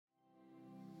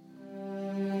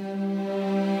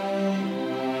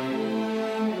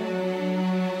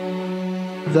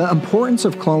The importance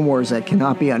of Clone Wars that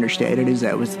cannot be understated is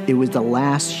that it was the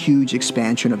last huge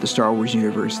expansion of the Star Wars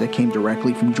universe that came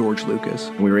directly from George Lucas.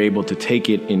 We were able to take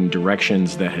it in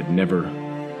directions that had never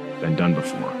been done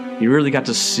before. You really got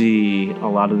to see a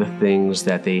lot of the things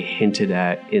that they hinted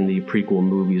at in the prequel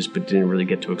movies but didn't really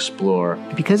get to explore.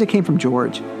 Because it came from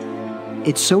George,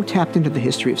 it's so tapped into the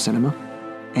history of cinema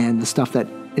and the stuff that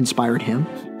inspired him.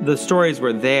 The stories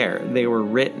were there. They were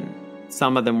written.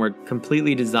 Some of them were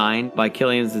completely designed by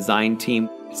Killian's design team.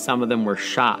 Some of them were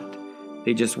shot.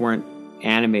 They just weren't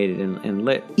animated and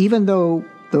lit. Even though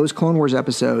those Clone Wars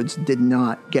episodes did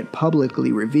not get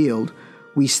publicly revealed,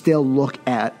 we still look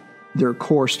at their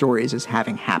core stories as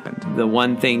having happened. The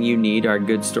one thing you need are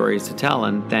good stories to tell,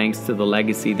 and thanks to the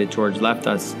legacy that George left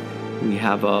us, we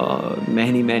have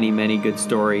many, many, many good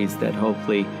stories that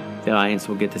hopefully the audience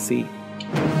will get to see.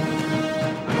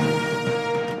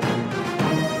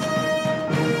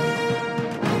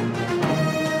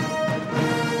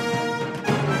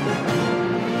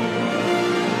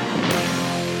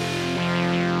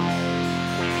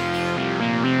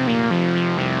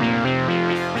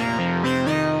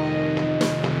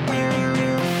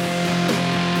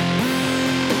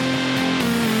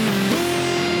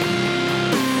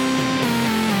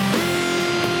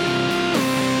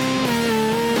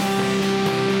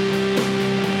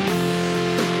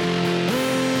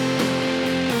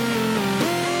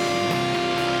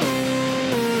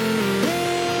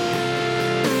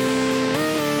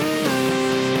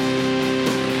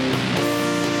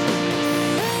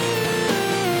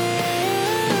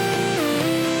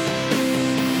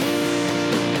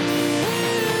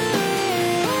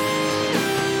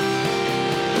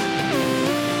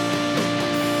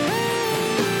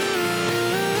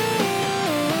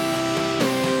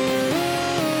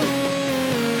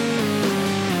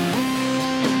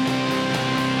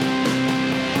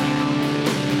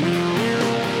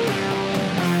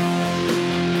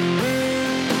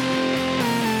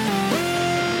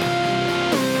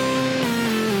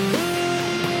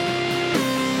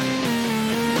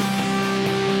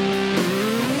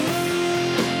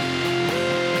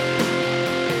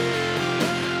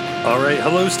 All right,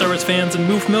 hello, Star Wars fans and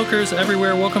Moof Milkers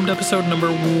everywhere. Welcome to episode number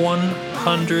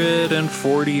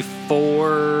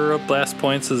 144 of Blast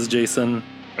Points. This is Jason.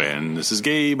 And this is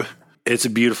Gabe. It's a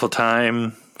beautiful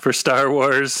time for Star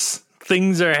Wars.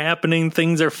 Things are happening.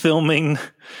 Things are filming.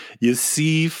 You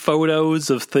see photos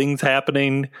of things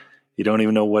happening. You don't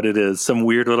even know what it is. Some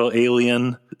weird little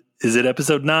alien. Is it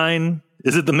episode 9?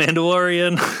 Is it The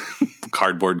Mandalorian?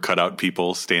 Cardboard cutout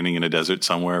people standing in a desert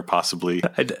somewhere, possibly.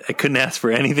 I couldn't ask for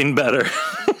anything better.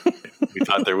 We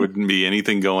thought there wouldn't be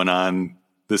anything going on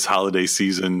this holiday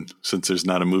season since there's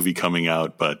not a movie coming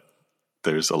out, but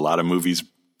there's a lot of movies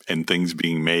and things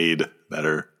being made that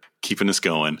are keeping us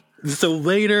going. So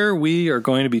later we are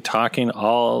going to be talking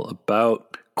all about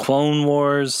Clone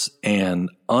Wars and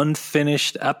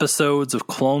unfinished episodes of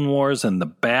Clone Wars and the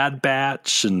Bad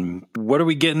Batch and what are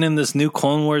we getting in this new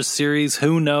Clone Wars series?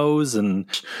 Who knows? And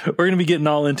we're going to be getting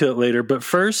all into it later. But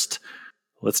first,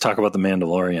 let's talk about The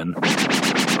Mandalorian.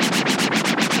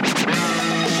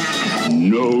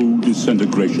 No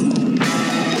disintegration.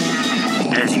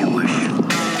 As you wish.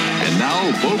 And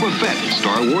now, Boba Fett,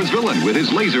 Star Wars villain with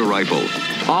his laser rifle.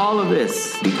 All of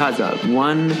this because of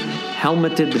one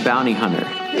helmeted bounty hunter.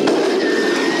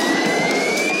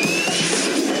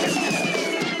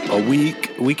 A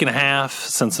week and a half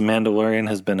since The Mandalorian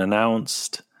has been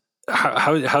announced.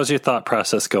 How's your thought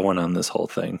process going on this whole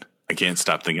thing? I can't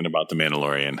stop thinking about The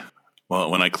Mandalorian.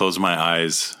 Well, when I close my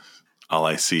eyes, all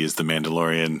I see is The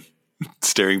Mandalorian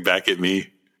staring back at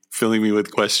me, filling me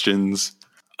with questions.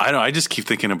 I just keep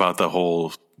thinking about the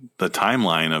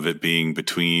timeline of it being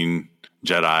between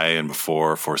Jedi and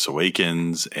before Force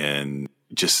Awakens, and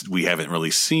just we haven't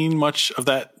really seen much of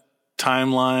that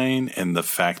timeline, and the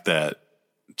fact that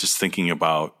just thinking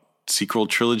about sequel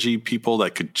trilogy people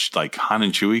that could, like Han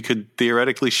and Chewie could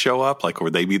theoretically show up, like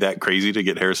would they be that crazy to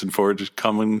get Harrison Ford to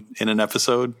come in an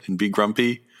episode and be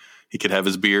grumpy? He could have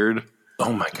his beard.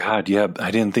 Oh my God, yeah,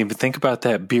 I didn't even think about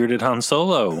that bearded Han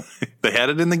Solo. They had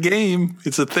it in the game.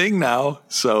 It's a thing now.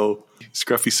 So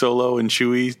Scruffy Solo and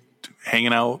Chewie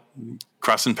hanging out,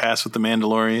 crossing paths with the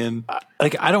Mandalorian.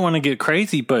 I don't want to get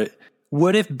crazy, but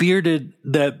what if bearded,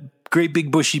 that great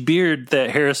big bushy beard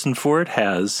that Harrison Ford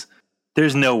has,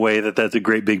 there's no way that that's a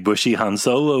great big bushy Han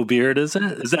Solo beard, is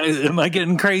it? Am I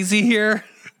getting crazy here?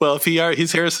 Well, if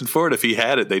he's Harrison Ford, if he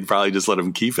had it, they'd probably just let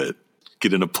him keep it.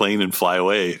 Get in a plane and fly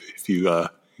away if you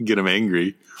get him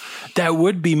angry. That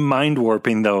would be mind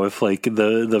warping, though, if like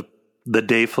the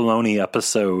Dave Filoni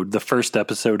episode, the first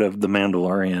episode of The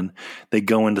Mandalorian, they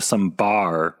go into some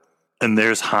bar And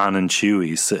there's Han and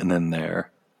Chewie sitting in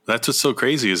there. That's what's so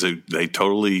crazy is that they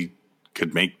totally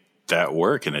could make that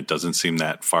work, and it doesn't seem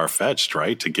that far-fetched,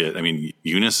 right? To get, I mean,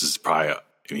 Eunice is probably,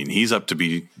 I mean, he's up to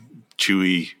be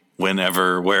Chewie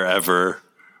whenever, wherever,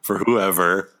 for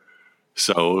whoever.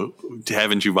 So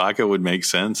having Chewbacca would make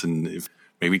sense, and if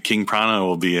maybe King Prana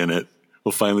will be in it.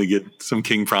 We'll finally get some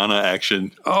King Prana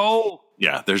action. Oh!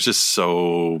 Yeah, there's just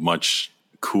so much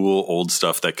cool old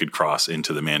stuff that could cross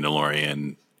into The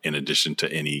Mandalorian in addition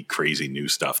to any crazy new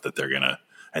stuff that they're going to,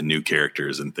 and new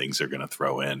characters and things they're going to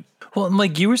throw in. Well, and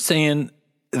like you were saying,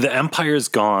 the Empire's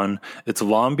gone. It's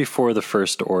long before the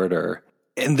First Order.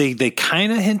 And they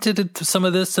kind of hinted at some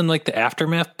of this in like the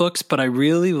Aftermath books, but I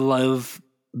really love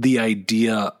the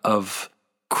idea of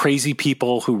crazy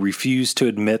people who refuse to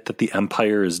admit that the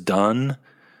Empire is done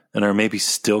and are maybe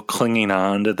still clinging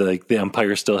on to the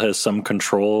Empire still has some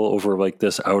control over like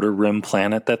this outer rim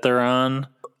planet that they're on.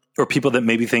 Or people that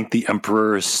maybe think the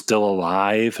Emperor is still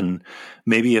alive, and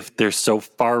maybe if they're so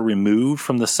far removed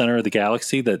from the center of the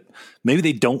galaxy that maybe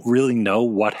they don't really know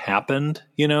what happened,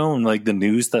 you know, and like the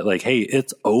news that like, hey,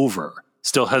 it's over,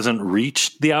 still hasn't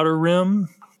reached the outer rim.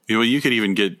 You know, you could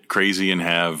even get crazy and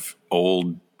have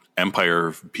old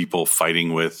Empire people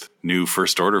fighting with new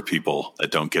First Order people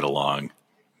that don't get along.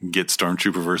 Get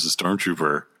Stormtrooper versus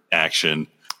Stormtrooper action.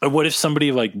 What if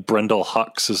somebody like Brendel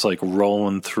Hux is like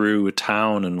rolling through a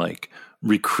town and like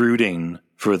recruiting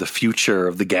for the future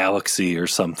of the galaxy or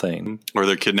something? Or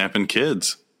they're kidnapping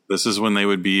kids. This is when they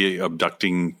would be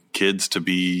abducting kids to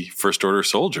be First Order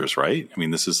soldiers, right? I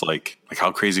mean, this is like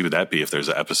how crazy would that be if there's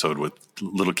an episode with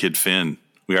little kid Finn?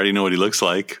 We already know what he looks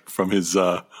like from his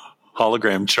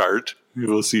hologram chart.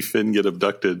 We'll see Finn get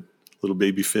abducted, little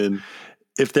baby Finn.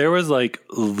 If there was like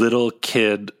little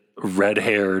kid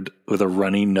red-haired with a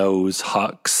runny nose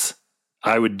Hux,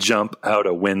 I would jump out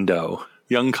a window.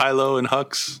 Young Kylo and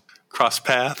Hux cross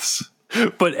paths.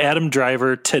 But Adam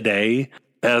Driver today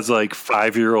as like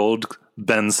 5-year-old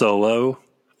Ben Solo.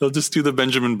 They'll just do the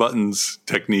Benjamin Buttons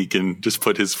technique and just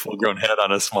put his full-grown head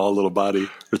on a small little body.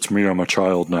 It's me, I'm a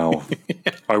child now.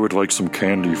 I would like some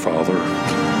candy, Father.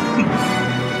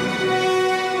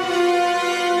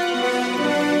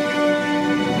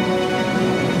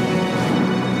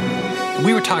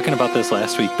 We were talking about this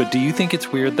last week, but do you think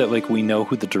it's weird that like we know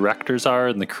who the directors are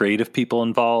and the creative people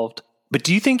involved? But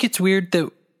do you think it's weird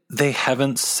that they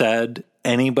haven't said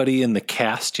anybody in the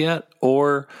cast yet,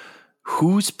 or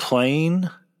who's playing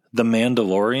the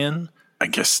Mandalorian? I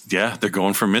guess, yeah, they're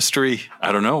going for mystery.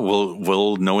 I don't know.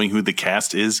 Will knowing who the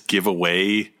cast is give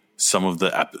away some of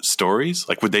the stories?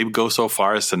 Like, would they go so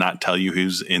far as to not tell you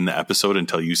who's in the episode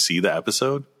until you see the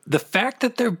episode? The fact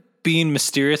that they're being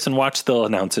mysterious, and watch, they'll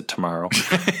announce it tomorrow,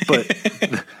 but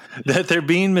that they're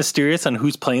being mysterious on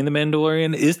who's playing the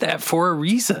Mandalorian, is that for a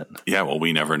reason? Yeah, well,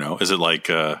 we never know. Is it like,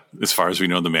 as far as we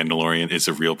know, the Mandalorian is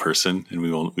a real person and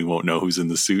we won't know who's in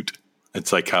the suit?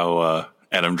 It's like how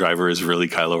Adam Driver is really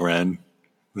Kylo Ren.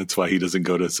 That's why he doesn't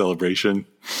go to Celebration.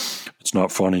 It's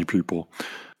not funny, people.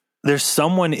 There's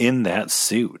someone in that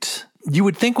suit. You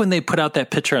would think when they put out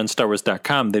that picture on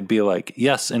StarWars.com, they'd be like,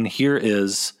 yes, and here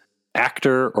is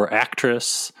actor or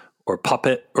actress or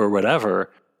puppet or whatever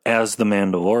as the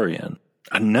Mandalorian.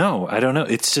 No, I don't know.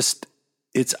 It's just,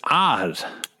 it's odd.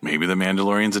 Maybe the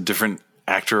Mandalorian's a different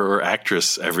actor or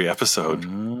actress every episode.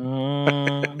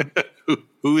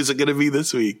 Who is it going to be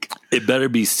this week? It better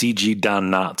be CG Don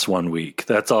Knotts one week.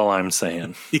 That's all I'm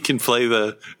saying. He can play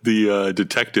the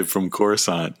detective from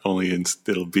Coruscant, only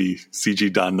it'll be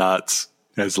CG Don Knotts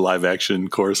as live action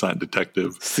Coruscant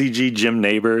detective. CG Jim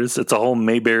Neighbors. It's a whole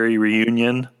Mayberry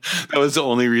reunion. That was the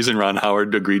only reason Ron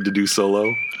Howard agreed to do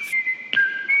Solo.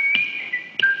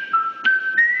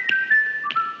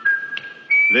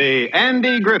 The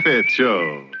Andy Griffith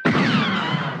Show.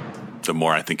 The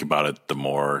more I think about it, the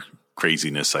more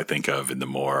craziness I think of, and the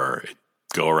more it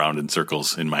go around in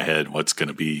circles in my head. What's going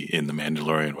to be in The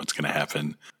Mandalorian? What's going to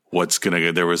happen?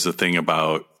 There was a thing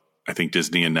about, I think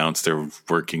Disney announced they're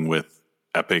working with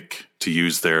Epic to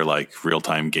use their like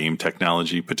real-time game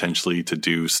technology potentially to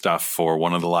do stuff for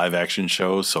one of the live action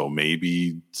shows. So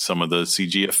maybe some of the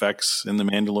CG effects in The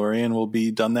Mandalorian will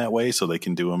be done that way so they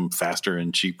can do them faster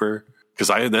and cheaper.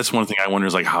 Because that's one thing I wonder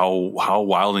is like how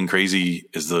wild and crazy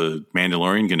is The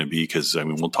Mandalorian going to be? Because I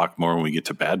mean, we'll talk more when we get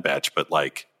to Bad Batch, but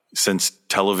like since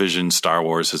television Star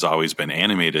Wars has always been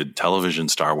animated, television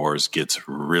Star Wars gets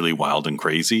really wild and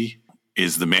crazy.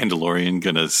 Is The Mandalorian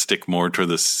going to stick more to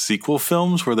the sequel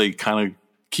films where they kind of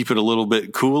keep it a little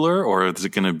bit cooler, or is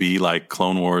it going to be like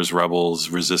Clone Wars, Rebels,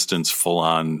 Resistance, full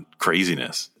on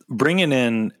craziness? Bringing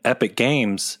in Epic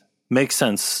Games makes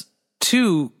sense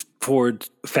too, for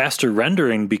faster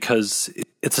rendering because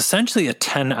it's essentially a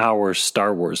 10-hour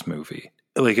Star Wars movie.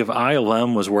 Like if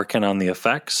ILM was working on the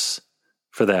effects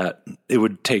for that, it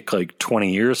would take like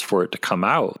 20 years for it to come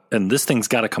out. And this thing's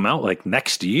got to come out like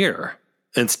next year.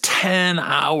 It's 10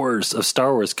 hours of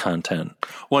Star Wars content.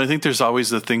 Well, I think there's always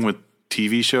the thing with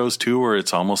TV shows too, where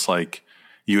it's almost like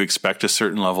you expect a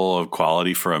certain level of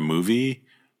quality for a movie,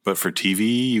 but for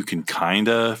TV, you can kind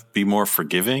of be more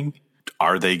forgiving.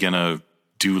 Are they going to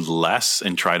do less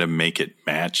and try to make it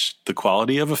match the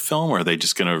quality of a film? Or are they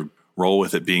just going to roll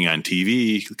with it being on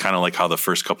TV? Kind of like how the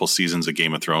first couple seasons of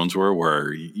Game of Thrones were,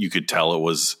 where you could tell it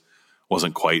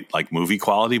wasn't quite like movie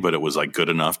quality, but it was like good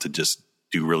enough to just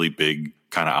do really big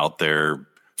kind of out there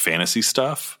fantasy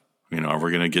stuff. You know,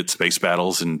 we're going to get space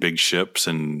battles and big ships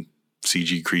and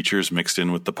CG creatures mixed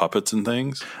in with the puppets and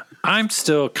things. I'm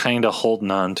still kind of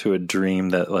holding on to a dream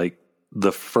that like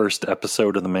the first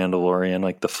episode of The Mandalorian,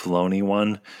 like the Filoni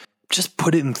one, just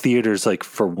put it in theaters like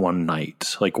for one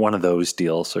night, like one of those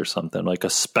deals or something, like a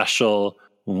special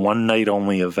one night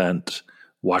only event.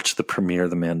 Watch the premiere of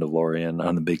The Mandalorian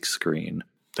on the big screen.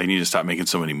 They need to stop making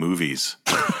so many movies.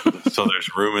 So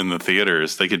there's room in the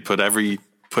theaters. They could put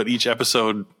each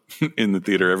episode in the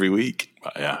theater every week.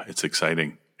 Yeah, it's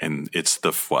exciting. And it's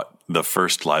the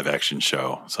first live action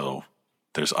show. So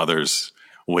there's others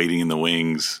waiting in the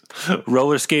wings.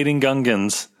 Roller skating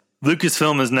Gungans.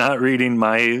 Lucasfilm is not reading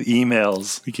my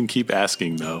emails. We can keep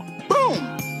asking though.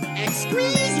 Boom!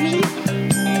 Excuse me.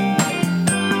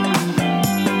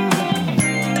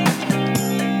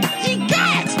 You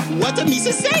got what the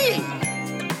Misa saying.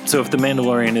 So if The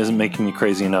Mandalorian isn't making you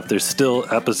crazy enough, there's still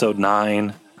episode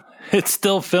 9. It's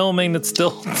still filming. It's still...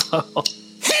 Hit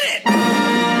it!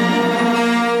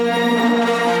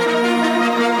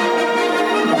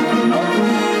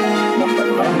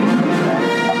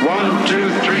 1, 2,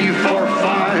 3, 4,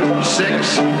 5, 6,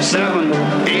 7,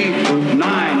 8,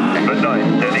 9. The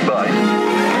 9 standing by.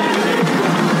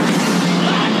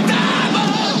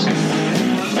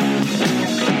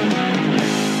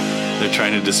 They're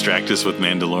trying to distract us with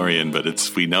Mandalorian,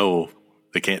 but we know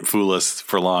they can't fool us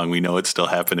for long. We know it's still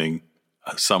happening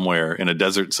somewhere in a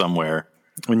desert somewhere.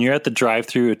 When you're at the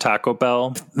drive-thru at Taco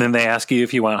Bell, then they ask you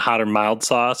if you want hot or mild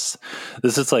sauce.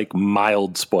 This is like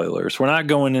mild spoilers. We're not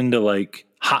going into like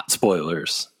hot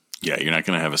spoilers. Yeah, you're not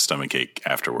going to have a stomachache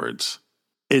afterwards.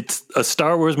 It's a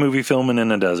Star Wars movie filming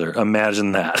in a desert.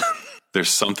 Imagine that. There's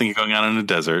something going on in a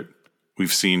desert.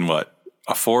 We've seen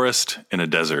a forest in a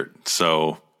desert.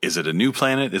 So is it a new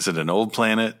planet? Is it an old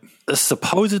planet?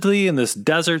 Supposedly in this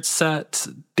desert set,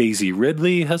 Daisy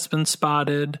Ridley has been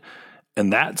spotted.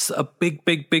 And that's a big,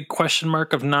 big, big question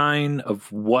mark of 9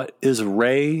 of what is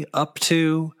Rey up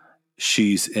to?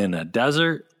 She's in a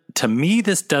desert. To me,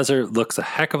 this desert looks a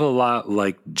heck of a lot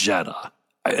like Jeddah.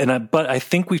 But I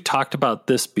think we've talked about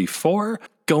this before.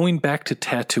 Going back to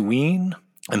Tatooine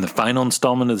and the final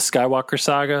installment of the Skywalker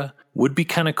saga would be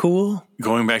kind of cool.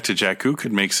 Going back to Jakku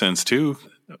could make sense too.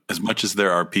 As much as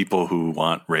there are people who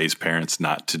want Rey's parents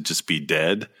not to just be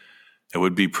dead, it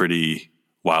would be pretty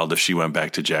wild if she went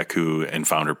back to Jakku and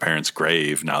found her parents'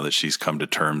 grave now that she's come to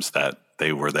terms that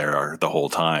they were there the whole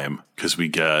time. Because we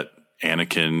got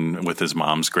Anakin with his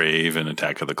mom's grave in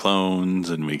Attack of the Clones,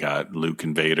 and we got Luke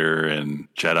and Vader and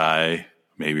Jedi.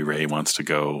 Maybe Rey wants to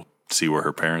go see where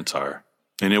her parents are.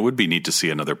 And it would be neat to see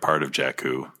another part of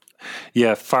Jakku.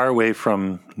 Yeah, far away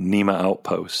from Nema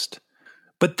Outpost.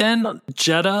 But then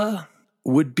Jeddah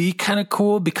would be kind of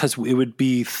cool because it would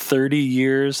be 30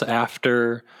 years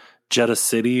after Jeddah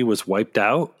City was wiped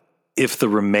out. If the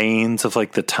remains of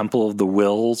like the Temple of the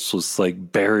Wills was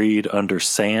like buried under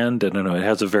sand, and I don't know, it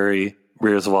has a very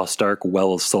Raiders of the Lost Ark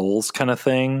Well of Souls kind of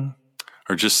thing.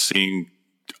 Or just seeing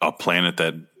a planet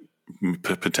that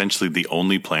potentially the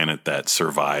only planet that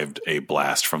survived a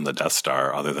blast from the Death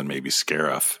Star other than maybe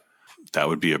Scarif. That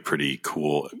would be a pretty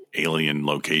cool alien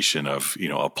location of,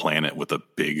 a planet with a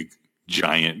big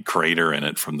giant crater in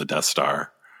it from the Death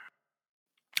Star.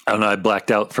 I don't know. I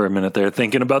blacked out for a minute there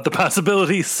thinking about the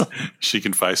possibilities. She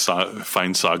can find Saw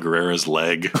Gerrera's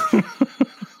leg.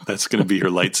 That's going to be her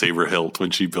lightsaber hilt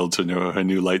when she builds a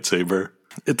new lightsaber.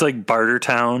 It's like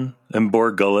Bartertown, and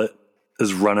Bor Gullet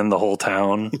is running the whole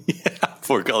town. Yeah,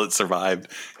 Bor Gullet survived.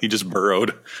 He just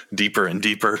burrowed deeper and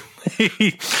deeper.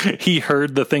 He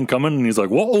heard the thing coming, and he's like,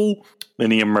 whoa!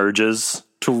 And he emerges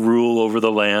to rule over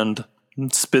the land.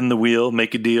 Spin the wheel,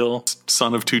 make a deal.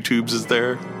 Son of Two Tubes is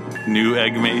there. New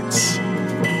egg mates.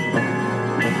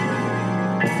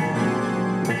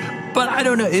 But I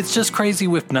don't know. It's just crazy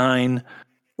with 9.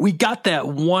 we got that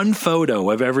one photo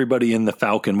of everybody in the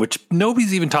Falcon, which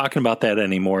nobody's even talking about that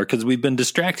anymore because we've been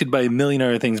distracted by a million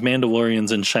other things,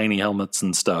 Mandalorians and shiny helmets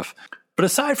and stuff. But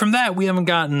aside from that, we haven't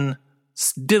gotten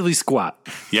diddly squat.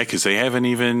 Yeah, because they haven't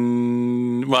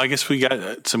even... Well, I guess we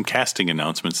got some casting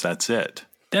announcements. That's it.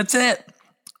 That's it.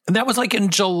 And that was like in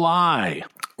July.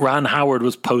 Ron Howard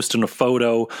was posting a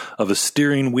photo of a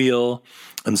steering wheel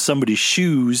and somebody's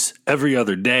shoes every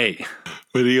other day.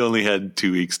 But he only had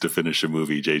 2 weeks to finish a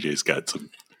movie. JJ's got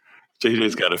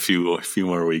a few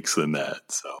more weeks than that.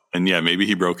 So, and yeah, maybe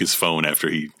he broke his phone after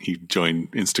he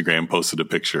joined Instagram, posted a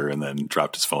picture, and then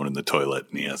dropped his phone in the toilet,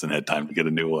 and he hasn't had time to get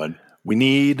a new one. We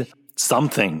need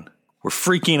something. We're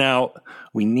freaking out.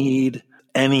 We need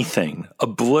anything. A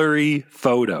blurry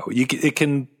photo. It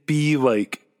can be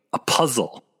like a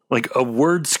puzzle. Like a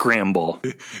word scramble.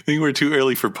 I think we're too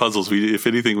early for puzzles. If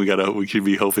anything, we should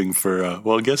be hoping for.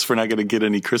 I guess we're not going to get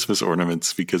any Christmas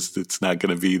ornaments because it's not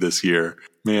going to be this year.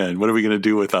 Man, what are we going to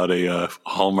do without a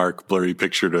Hallmark blurry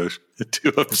picture to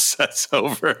obsess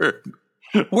over?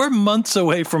 We're months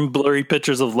away from blurry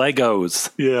pictures of Legos.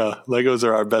 Yeah, Legos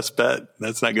are our best bet.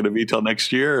 That's not going to be till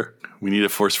next year. We need a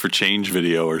Force for Change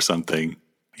video or something.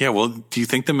 Yeah. Well, do you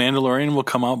think The Mandalorian will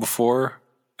come out before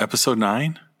Episode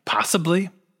 9? Possibly.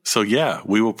 So, yeah,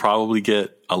 we will probably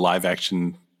get a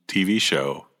live-action TV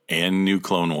show and new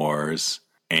Clone Wars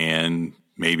and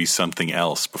maybe something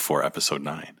else before Episode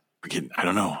 9. I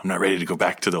don't know. I'm not ready to go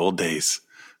back to the old days.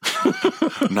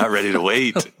 I'm not ready to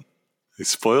wait. They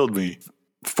spoiled me.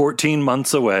 14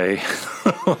 months away.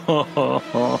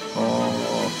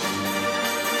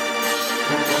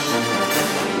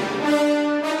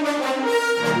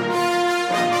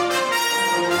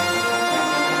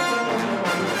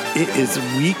 It is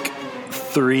week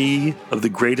 3 of the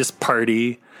greatest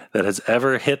party that has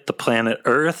ever hit the planet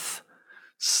Earth,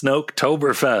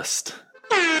 Snoketoberfest.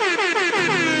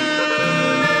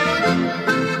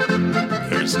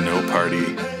 There's no party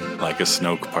like a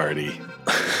Snoke party.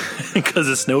 Because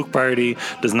a Snoke party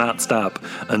does not stop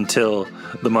until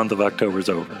the month of October is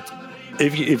over.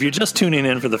 If you're just tuning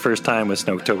in for the first time with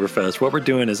Snoketoberfest, what we're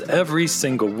doing is every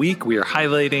single week we are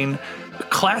highlighting a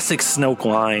classic Snoke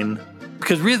line.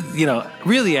 Because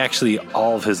really, actually,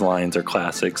 all of his lines are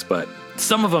classics, but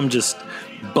some of them just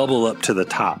bubble up to the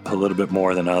top a little bit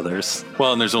more than others.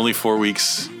 Well, and there's only 4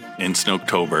 weeks in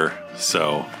Snoketober,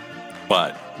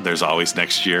 but there's always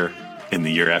next year, and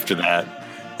the year after that,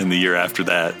 and the year after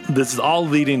that. This is all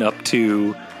leading up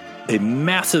to a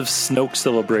massive Snoke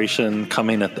celebration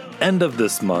coming at the end of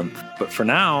this month. But for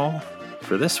now,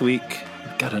 for this week,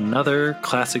 we've got another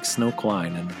classic Snoke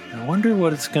line, and I wonder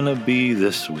what it's going to be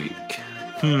this week.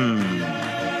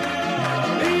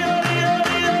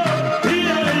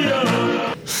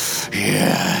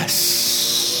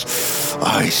 Yes,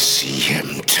 I see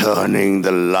him turning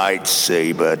the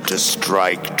lightsaber to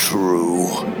strike true.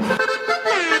 All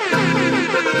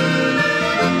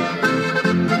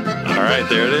right,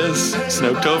 there it is.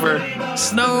 Snoketober.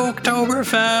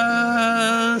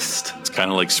 Snoketoberfest. It's kind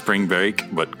of like spring break,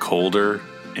 but colder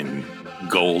and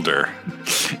golder.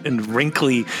 And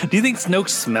wrinkly. Do you think Snoke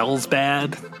smells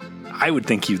bad? I would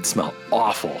think he'd smell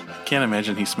awful. Can't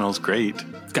imagine he smells great.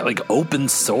 He's got like open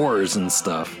sores and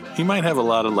stuff. He might have a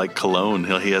lot of like cologne.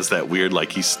 He has that weird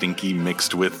like he's stinky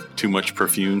mixed with too much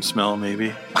perfume smell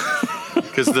maybe.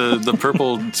 Because the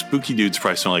purple spooky dudes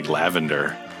probably smell like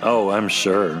lavender. Oh, I'm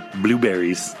sure.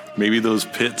 Blueberries. Maybe those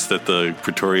pits that the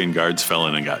Praetorian guards fell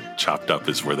in and got chopped up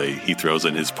is where he throws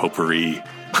in his potpourri.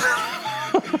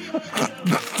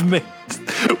 When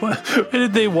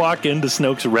did they walk into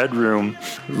Snoke's red room?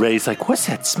 Rey's like, what's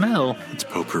that smell? It's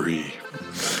potpourri.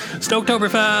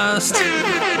 Snoketoberfest!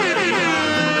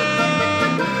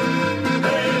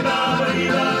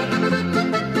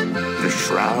 The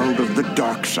shroud of the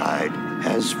dark side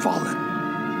has fallen.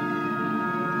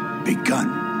 Begun.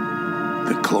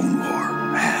 The Clone War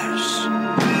has.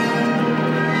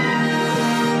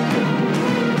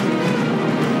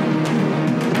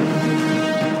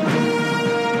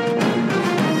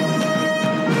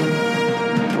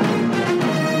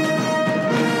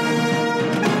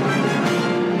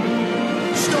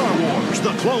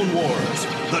 The Clone Wars.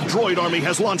 The droid army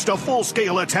has launched a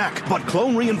full-scale attack, but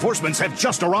clone reinforcements have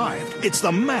just arrived. It's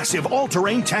the massive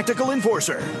all-terrain tactical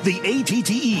enforcer. The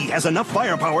ATTE has enough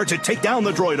firepower to take down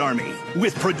the droid army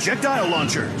with projectile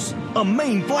launchers, a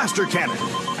main blaster cannon,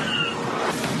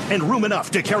 and room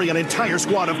enough to carry an entire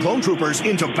squad of clone troopers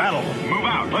into battle. Move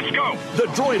out, let's go. The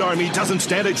droid army doesn't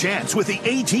stand a chance with the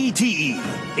ATTE.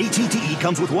 ATTE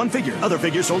comes with one figure, other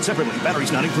figures sold separately,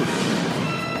 batteries not included.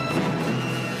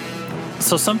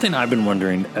 So something I've been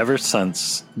wondering ever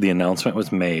since the announcement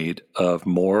was made of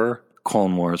more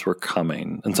Clone Wars were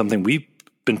coming, and something we've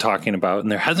been talking about,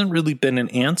 and there hasn't really been an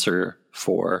answer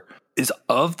for, is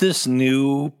of this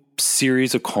new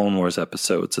series of Clone Wars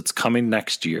episodes that's coming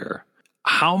next year,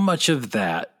 how much of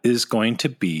that is going to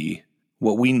be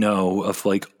what we know of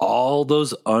like all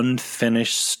those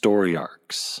unfinished story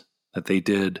arcs that they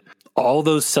did, all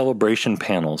those celebration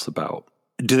panels about?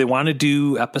 Do they want to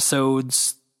do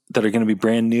episodes that are going to be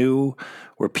brand new,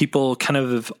 where people kind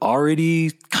of have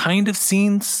already kind of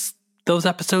seen those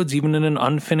episodes even in an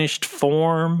unfinished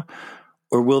form?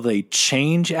 Or will they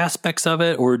change aspects of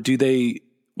it? Or do they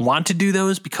want to do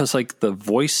those because like the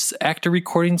voice actor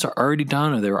recordings are already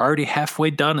done, or they're already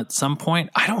halfway done at some point?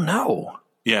 I don't know.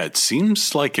 Yeah, it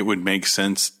seems like it would make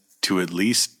sense to at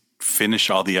least finish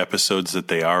all the episodes that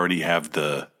they already have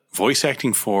the voice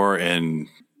acting for. And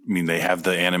I mean, they have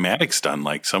the animatics done.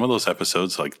 Like some of those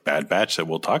episodes, like Bad Batch that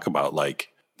we'll talk about, like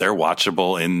they're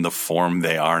watchable in the form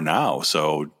they are now.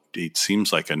 So it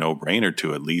seems like a no-brainer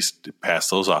to at least pass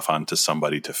those off onto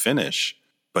somebody to finish.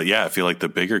 But yeah, I feel like the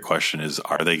bigger question is,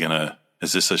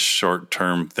 is this a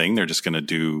short-term thing? They're just going to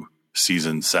do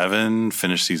season 7,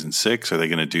 finish season 6? Are they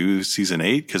going to do season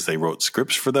 8 because they wrote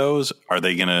scripts for those? Are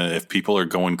they going to, if people are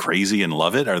going crazy and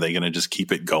love it, are they going to just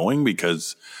keep it going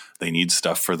because they need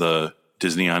stuff for the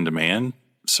Disney On Demand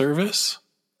service?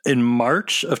 In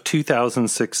March of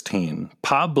 2016,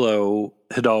 Pablo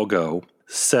Hidalgo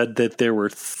said that there were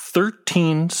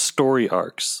 13 story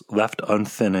arcs left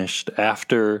unfinished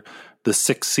after the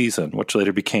 6th season, which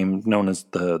later became known as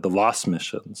the Lost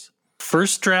Missions.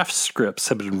 First draft scripts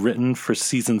have been written for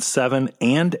season 7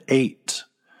 and 8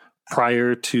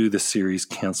 prior to the series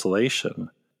cancellation.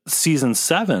 Season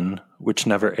 7, which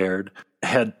never aired,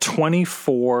 had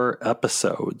 24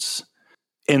 episodes.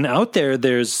 And out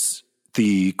there's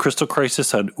the Crystal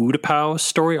Crisis on Utapau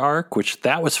story arc, which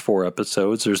that was 4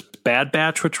 episodes. There's Bad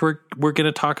Batch, which we're going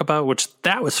to talk about, which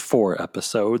that was 4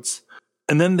 episodes.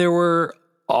 And then there were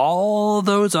all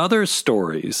those other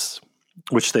stories,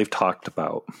 which they've talked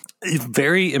about.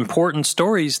 Very important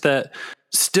stories that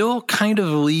still kind of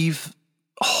leave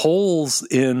holes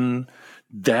in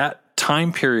that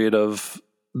time period of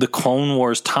the Clone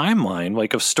Wars timeline,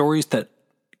 like of stories that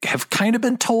have kind of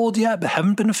been told yet, but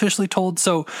haven't been officially told.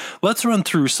 So let's run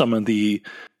through some of the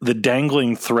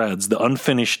dangling threads, the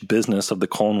unfinished business of the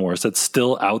Clone Wars that's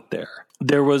still out there.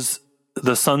 There was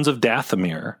the Sons of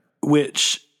Dathomir,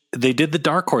 which they did the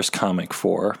Dark Horse comic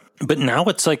for, but now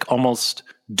it's like almost,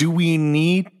 do we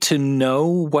need to know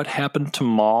what happened to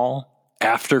Maul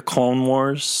after Clone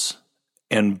Wars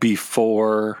and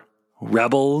before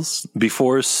Rebels,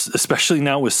 before, especially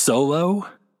now with Solo?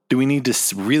 Do we need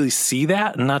to really see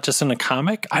that and not just in a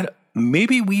comic?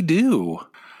 Maybe we do.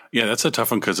 Yeah, that's a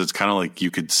tough one because it's kind of like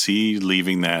you could see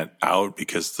leaving that out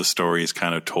because the story is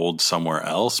kind of told somewhere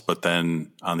else. But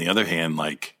then on the other hand,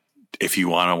 like if you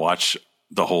want to watch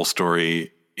the whole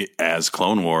story as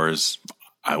Clone Wars,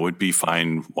 I would be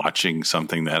fine watching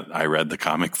something that I read the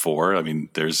comic for. I mean,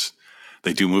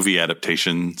 they do movie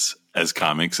adaptations as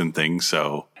comics and things,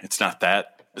 so it's not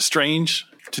that strange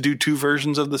to do two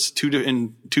versions of the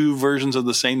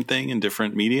same thing in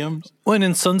different mediums. Well, and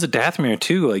in Sons of Dathomir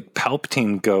too, like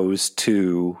Palpatine goes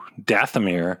to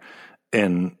Dathomir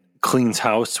and cleans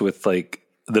house with like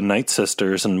the Night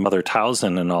Sisters and Mother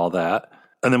Talzin and all that.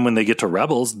 And then when they get to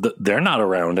Rebels, they're not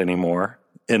around anymore.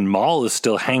 And Maul is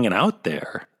still hanging out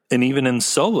there. And even in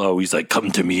Solo, he's like, come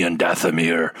to me in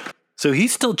Dathomir. So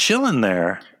he's still chilling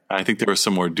there. I think there was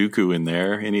some more Dooku in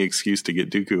there. Any excuse to get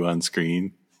Dooku on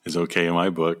screen is okay in my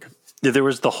book. Yeah, there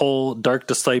was the whole Dark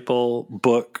Disciple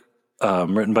book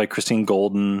written by Christine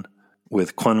Golden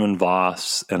with Quinlan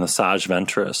Voss and Asajj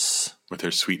Ventress. With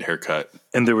her sweet haircut.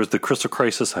 And there was the Crystal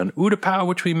Crisis on Utapau,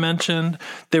 which we mentioned.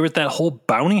 There was that whole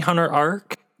bounty hunter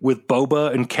arc with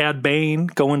Boba and Cad Bane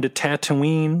going to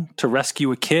Tatooine to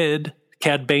rescue a kid.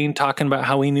 Cad Bane talking about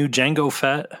how he knew Jango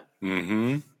Fett.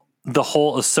 Mm-hmm. The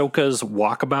whole Ahsoka's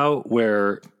walkabout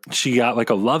where she got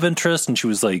like a love interest and she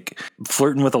was like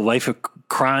flirting with a life of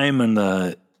crime in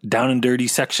the down and dirty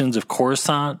sections of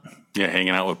Coruscant. Yeah, hanging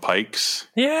out with Pikes.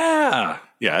 Yeah.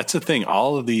 Yeah, that's the thing.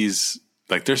 All of these,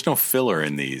 like there's no filler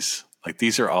in these. Like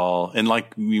these are all, and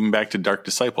like even back to Dark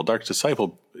Disciple. Dark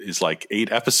Disciple is like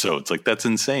 8 episodes. Like that's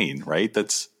insane, right?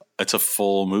 That's a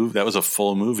full movie. That was a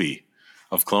full movie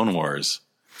of Clone Wars.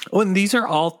 Oh, and these are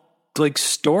all like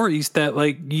stories that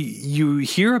like you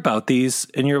hear about these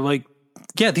and you're like,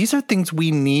 yeah, these are things we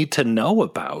need to know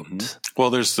about. Mm-hmm. Well,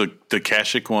 there's the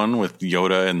Kashyyyk one with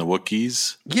Yoda and the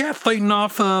Wookiees. Yeah, fighting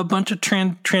off a bunch of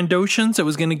Trandoshans that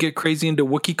was going to get crazy into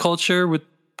Wookiee culture with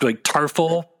like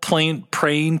Tarful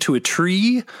praying to a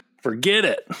tree. Forget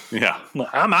it. Yeah.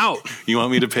 I'm out. You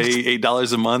want me to pay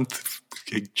 $8 a month?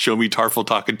 Show me Tarful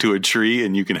talking to a tree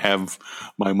and you can have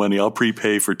my money. I'll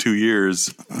prepay for 2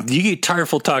 years. You get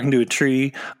Tarful talking to a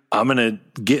tree. I'm going to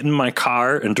get in my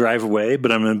car and drive away, but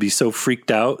I'm going to be so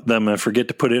freaked out that I'm going to forget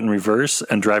to put it in reverse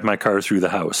and drive my car through the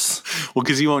house. Well,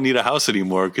 because you won't need a house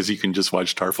anymore because you can just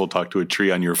watch Tarful talk to a tree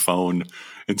on your phone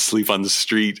and sleep on the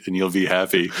street and you'll be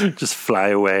happy. Just fly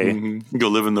away. Mm-hmm. Go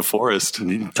live in the forest.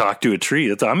 And talk to a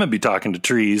tree. I'm going to be talking to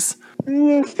trees.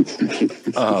 There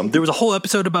was a whole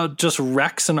episode about just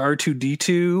Rex and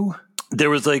R2-D2. There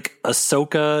was like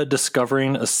Ahsoka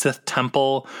discovering a Sith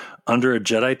temple under a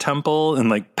Jedi temple, and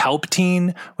like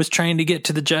Palpatine was trying to get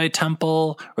to the Jedi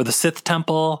temple or the Sith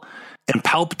temple, and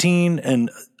Palpatine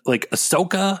and like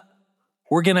Ahsoka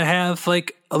were going to have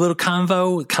like a little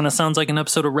convo. It kind of sounds like an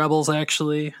episode of Rebels,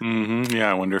 actually. Mm-hmm. Yeah,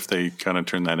 I wonder if they kind of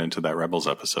turned that into that Rebels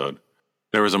episode.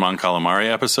 There was a Mon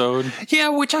Calamari episode. Yeah,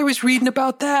 which I was reading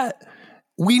about that.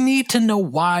 We need to know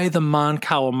why the Mon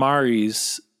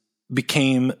Calamaris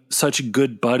became such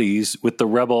good buddies with the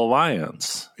Rebel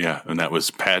Alliance. Yeah, and that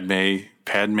was Padme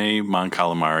Mon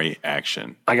Calamari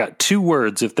action. I got 2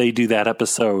 words if they do that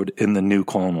episode in the new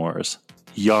Clone Wars.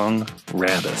 Young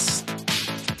Raddus.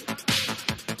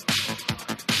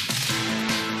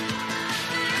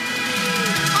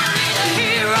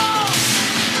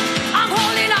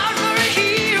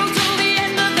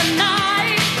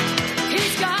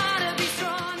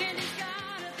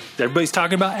 Everybody's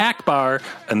talking about Akbar,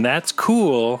 and that's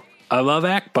cool. I love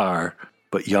Akbar,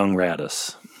 but young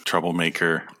Raddus.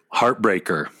 Troublemaker.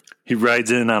 Heartbreaker. He rides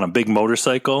in on a big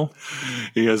motorcycle.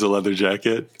 He has a leather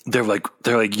jacket. They're like,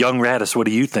 young Raddus, what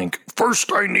do you think?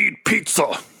 First, I need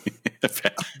pizza.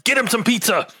 Get him some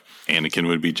pizza. Anakin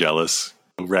would be jealous.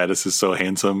 Raddus is so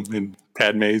handsome, and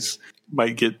Padme's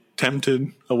might get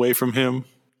tempted away from him.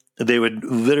 They would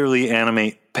literally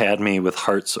animate Padme with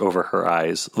hearts over her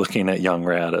eyes looking at young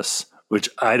Raddus, which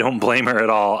I don't blame her at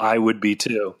all. I would be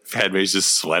too. Padme's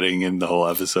just sweating in the whole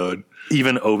episode.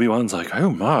 Even Obi-Wan's like,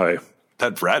 oh my.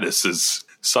 That Raddus is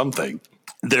something.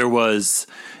 There was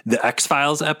the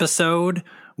X-Files episode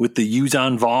with the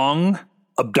Yuuzhan Vong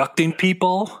abducting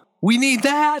people. We need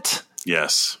that.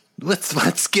 Yes.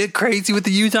 Let's get crazy with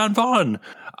the Yuuzhan Vong.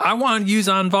 I want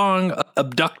Yuuzhan Vong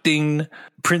abducting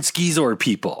Prince Gizor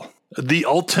people. The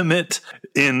ultimate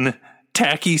in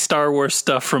tacky Star Wars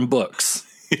stuff from books.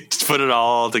 Just put it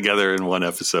all together in one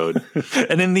episode.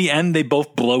 And in the end, they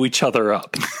both blow each other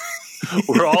up.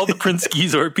 Where all the Prince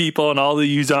Gizor people and all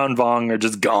the Yuuzhan Vong are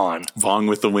just gone. Vong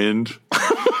with the wind.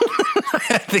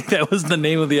 I think that was the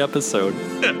name of the episode.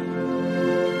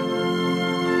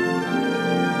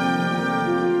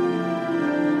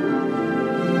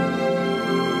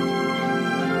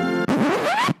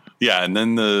 Yeah, and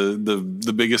then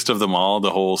the biggest of them all, the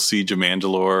whole Siege of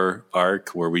Mandalore arc,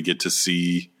 where we get to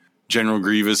see General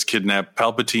Grievous kidnap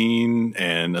Palpatine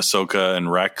and Ahsoka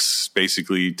and Rex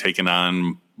basically taking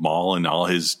on Maul and all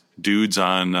his dudes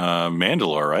on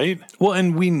Mandalore, right? Well,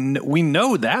 and we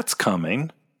know that's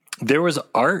coming. There was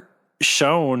art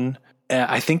shown,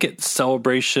 I think at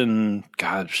Celebration,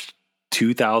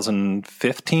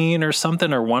 2015 or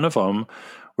something, or one of them,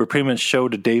 where pretty much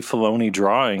showed a Dave Filoni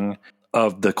drawing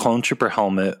of the Clone Trooper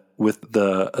helmet with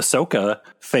the Ahsoka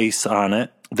face on it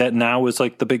that now is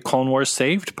like the big Clone Wars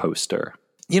saved poster.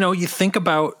 You know, you think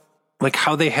about like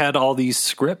how they had all these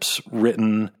scripts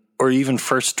written or even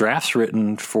first drafts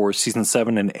written for season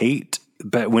 7 and 8,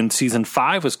 but when season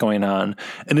 5 was going on.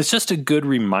 And it's just a good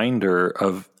reminder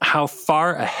of how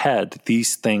far ahead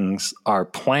these things are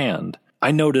planned.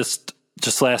 I noticed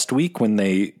just last week when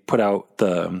they put out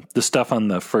the stuff on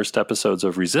the first episodes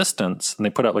of Resistance, and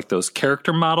they put out like those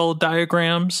character model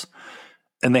diagrams,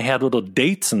 and they had little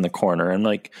dates in the corner, and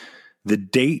like the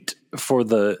date for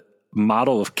the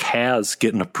model of Kaz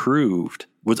getting approved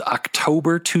was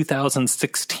October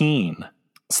 2016.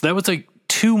 So that was like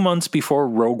 2 months before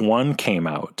Rogue One came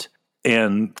out,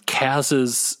 and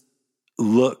Kaz's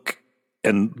look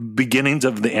and beginnings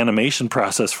of the animation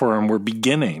process for him were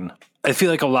beginning. I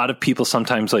feel like a lot of people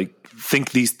sometimes like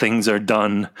think these things are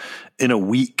done in a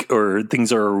week or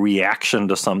things are a reaction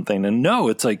to something. And no,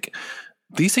 it's like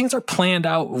these things are planned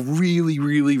out really,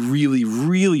 really, really,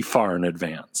 really far in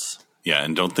advance. Yeah,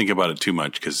 and don't think about it too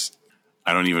much because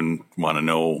I don't even want to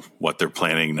know what they're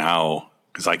planning now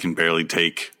because I can barely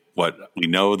take what we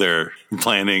know they're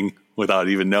planning without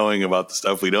even knowing about the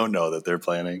stuff we don't know that they're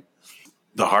planning.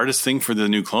 The hardest thing for the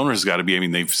new Clone Wars has got to be, I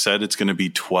mean, they've said it's going to be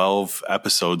 12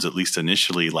 episodes, at least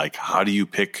initially. Like, how do you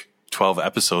pick 12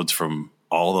 episodes from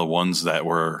all the ones that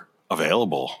were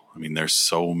available? I mean, there's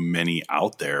so many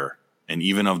out there. And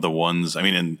even of the ones, I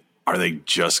mean, and are they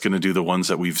just going to do the ones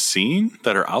that we've seen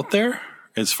that are out there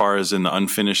as far as in the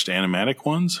unfinished animatic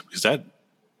ones? Because I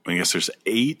guess there's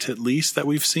 8 at least that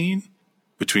we've seen.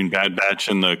 Between Bad Batch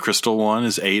and the Crystal one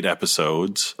is 8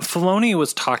 episodes. Filoni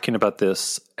was talking about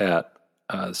this at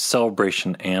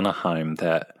Celebration Anaheim,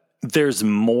 that there's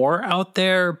more out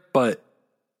there, but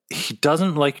he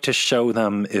doesn't like to show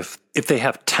them if they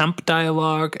have temp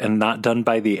dialogue and not done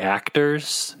by the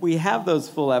actors. We have those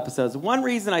full episodes. One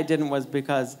reason I didn't was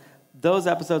because those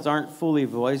episodes aren't fully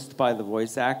voiced by the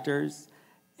voice actors,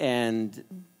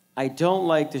 and I don't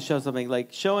like to show something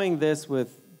like showing this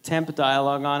with temp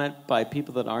dialogue on it by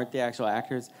people that aren't the actual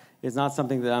actors is not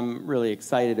something that I'm really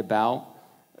excited about.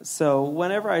 So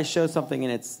whenever I show something in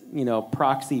its,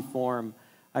 proxy form,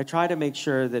 I try to make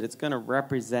sure that it's going to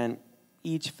represent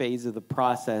each phase of the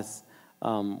process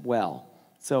well.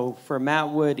 So for Matt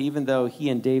Wood, even though he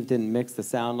and Dave didn't mix the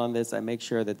sound on this, I make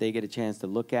sure that they get a chance to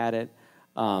look at it.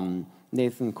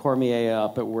 Nathan Cormier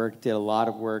up at work did a lot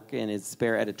of work in his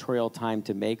spare editorial time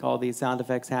to make all these sound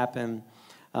effects happen.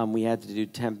 We had to do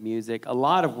temp music. A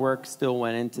lot of work still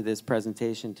went into this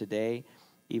presentation today,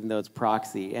 even though it's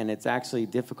proxy, and it's actually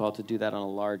difficult to do that on a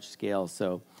large scale.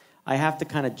 So I have to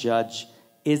kind of judge,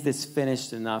 is this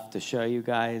finished enough to show you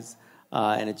guys?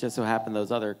 And it just so happened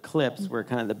those other clips were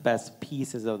kind of the best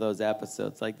pieces of those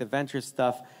episodes. Like the Ventress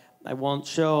stuff, I won't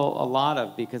show a lot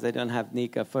of because I don't have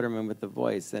Nika Futterman with the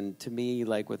voice. And to me,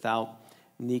 like without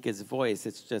Nika's voice,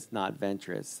 it's just not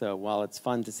Ventress. So while it's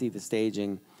fun to see the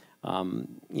staging,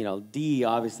 Dee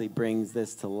obviously brings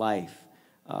this to life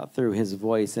through his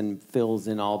voice and fills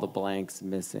in all the blanks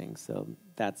missing. So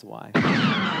that's why.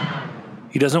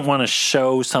 He doesn't want to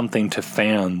show something to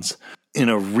fans in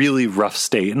a really rough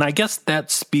state. And I guess that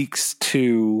speaks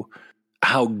to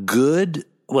how good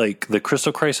like the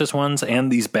Crystal Crisis ones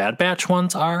and these Bad Batch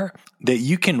ones are, that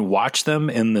you can watch them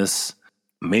in this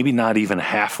maybe not even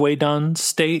halfway done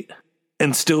state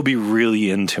and still be really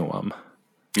into them.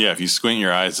 Yeah, if you squint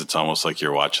your eyes, it's almost like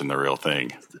you're watching the real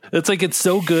thing. It's like it's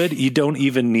so good, you don't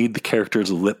even need the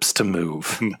characters' lips to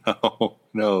move.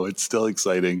 No, it's still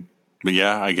exciting. But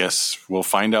yeah, I guess we'll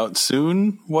find out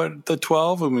soon what the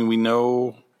 12. I mean, we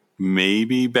know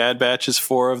maybe Bad Batch is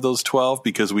 4 of those 12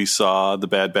 because we saw the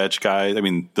Bad Batch guy. I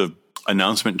mean, the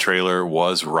announcement trailer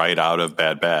was right out of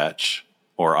Bad Batch,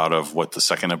 or out of the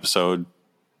second episode,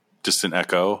 Distant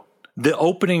Echo. The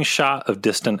opening shot of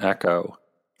Distant Echo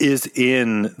is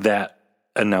in that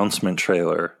announcement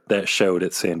trailer that showed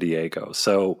at San Diego.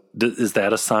 So is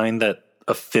that a sign that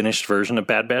a finished version of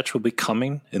Bad Batch will be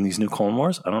coming in these new Clone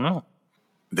Wars? I don't know.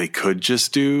 They could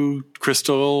just do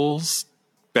Crystal's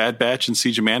Bad Batch and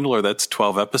Siege of Mandalore. That's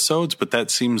 12 episodes, but that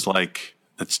seems like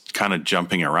that's kind of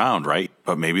jumping around, right?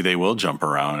 But maybe they will jump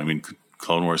around. I mean,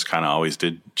 Clone Wars kind of always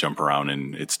did jump around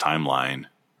in its timeline.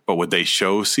 But would they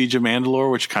show Siege of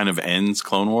Mandalore, which kind of ends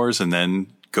Clone Wars, and then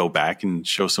go back and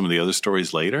show some of the other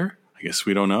stories later? I guess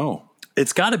we don't know.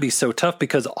 It's got to be so tough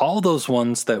because all those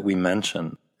ones that we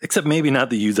mentioned, except maybe not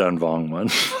the Yuzan Vong one,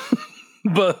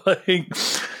 but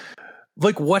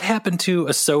like what happened to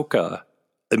Ahsoka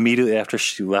immediately after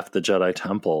she left the Jedi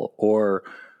Temple, or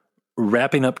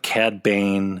wrapping up Cad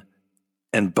Bane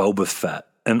and Boba Fett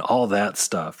and all that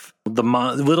stuff. The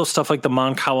little stuff like the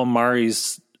Mon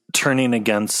Calamaris turning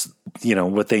against,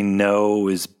 what they know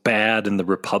is bad in the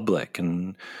Republic,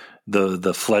 and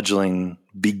the fledgling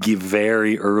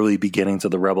very early beginnings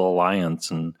of the Rebel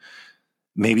Alliance, and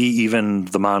maybe even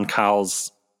the Mon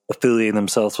Cals affiliating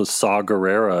themselves with Saw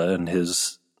Gerrera and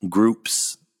his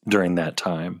groups during that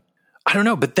time. I don't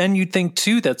know, but then you'd think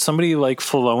too that somebody like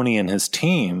Filoni and his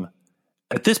team,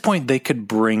 at this point, they could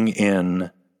bring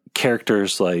in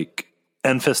characters like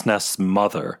Enfys Nest's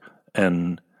mother,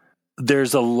 and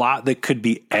there's a lot that could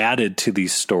be added to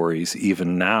these stories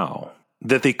even now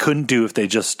that they couldn't do if they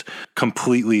just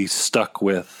completely stuck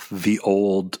with the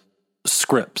old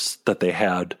scripts that they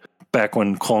had back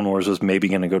when Clone Wars was maybe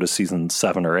going to go to season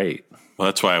 7 or 8. Well,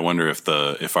 that's why I wonder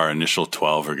if our initial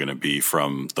 12 are going to be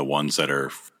from the ones that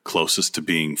are closest to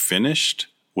being finished,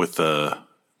 with the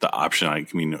option. I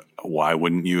mean, why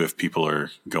wouldn't you, if people are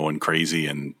going crazy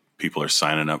and people are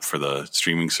signing up for the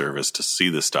streaming service to see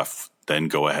this stuff, then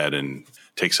go ahead and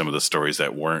take some of the stories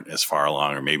that weren't as far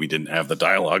along or maybe didn't have the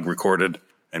dialogue recorded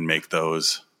and make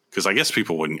those? Because I guess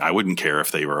I wouldn't care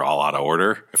if they were all out of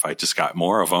order if I just got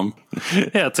more of them.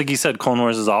 Yeah, it's like you said, Clone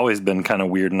Wars has always been kind of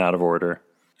weird and out of order.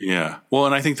 Yeah. Well,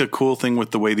 and I think the cool thing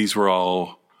with the way these were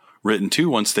all written too,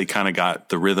 once they kind of got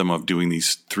the rhythm of doing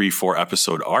these 3-4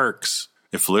 episode arcs,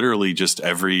 if literally just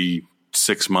every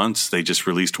 6 months they just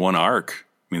released one arc,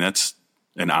 I mean, that's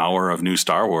an hour of new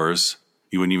Star Wars.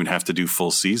 You wouldn't even have to do full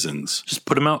seasons. Just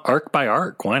put them out arc by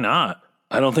arc. Why not?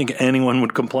 I don't think anyone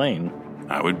would complain.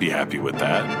 I would be happy with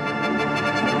that.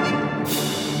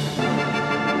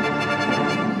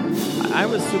 I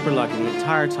was super lucky the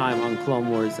entire time on Clone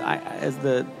Wars. As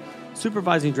the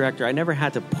supervising director, I never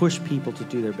had to push people to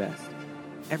do their best.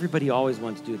 Everybody always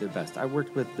wanted to do their best. I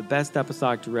worked with the best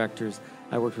episodic directors.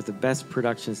 I worked with the best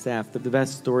production staff, the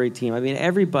best story team. I mean,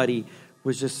 everybody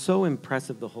was just so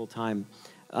impressive the whole time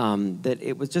that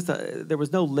it was just there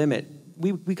was no limit.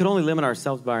 We could only limit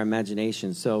ourselves by our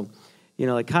imagination. So,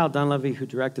 like Kyle Dunleavy, who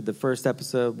directed the first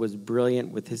episode, was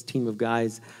brilliant with his team of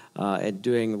guys at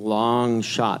doing long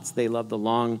shots. They loved the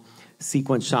long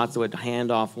sequence shots that would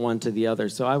hand off one to the other.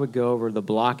 So I would go over the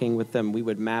blocking with them. We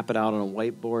would map it out on a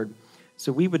whiteboard.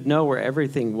 So we would know where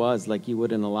everything was like you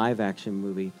would in a live-action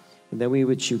movie. And then we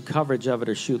would shoot coverage of it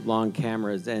or shoot long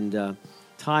cameras. And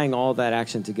tying all that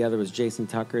action together was Jason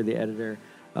Tucker, the editor,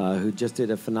 who just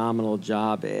did a phenomenal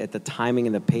job at the timing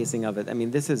and the pacing of it. I mean,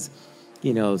 this is,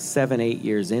 7-8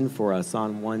 years in for us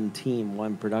on one team,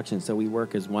 one production. So we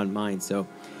work as one mind. So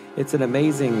it's an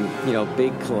amazing,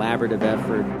 big collaborative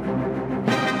effort.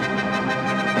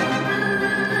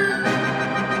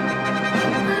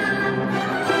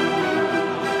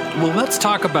 Well, let's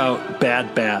talk about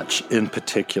Bad Batch in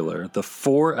particular. The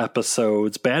 4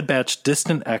 episodes, Bad Batch,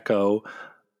 Distant Echo,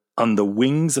 On the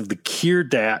Wings of the Kier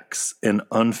Dax, and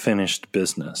Unfinished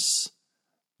Business.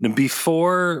 Now,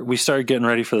 before we started getting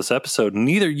ready for this episode,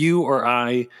 neither you or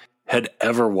I had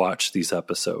ever watched these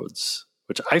episodes,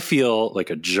 which I feel like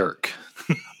a jerk.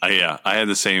 I had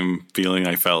the same feeling.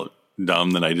 I felt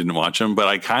dumb that I didn't watch them, but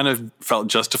I kind of felt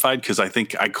justified because I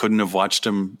think I couldn't have watched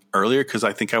them earlier because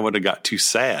I think I would have got too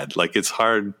sad. Like, it's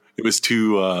hard. It was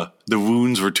too, the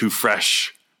wounds were too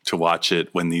fresh to watch it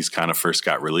when these kind of first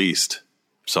got released.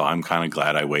 So I'm kind of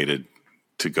glad I waited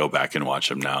to go back and watch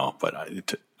them now, but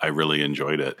I really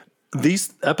enjoyed it.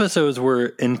 These episodes were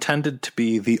intended to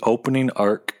be the opening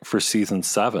arc for season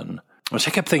 7, which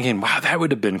I kept thinking, wow, that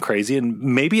would have been crazy. And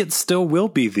maybe it still will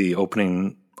be the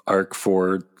opening arc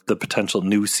for the potential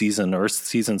new season or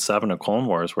season 7 of Clone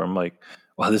Wars, where I'm like,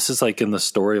 wow, this is like in the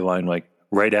storyline, like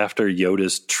right after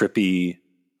Yoda's trippy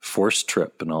Force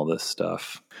trip and all this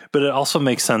stuff. But it also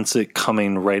makes sense it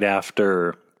coming right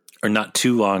after, or not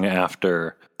too long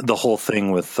after, the whole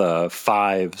thing with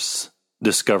Fives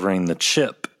discovering the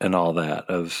chip and all that,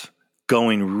 of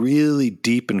going really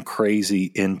deep and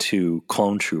crazy into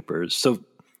clone troopers. So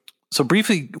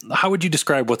briefly, how would you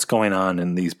describe what's going on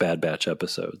in these Bad Batch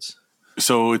episodes?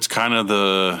 So it's kind of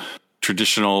the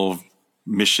traditional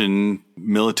mission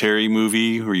military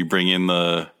movie where you bring in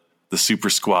the super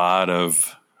squad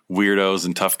of weirdos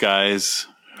and tough guys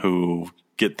who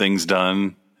get things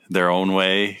done their own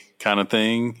way kind of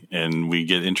thing. And we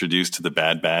get introduced to the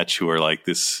Bad Batch, who are like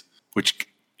this, which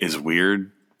is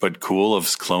weird but cool,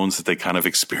 of clones that they kind of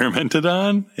experimented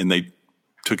on. And they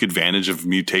took advantage of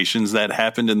mutations that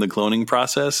happened in the cloning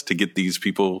process to get these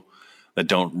people that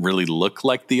don't really look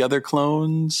like the other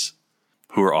clones,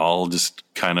 who are all just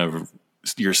kind of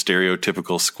your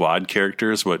stereotypical squad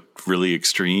characters, but really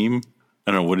extreme.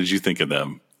 I don't know. What did you think of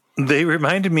them? They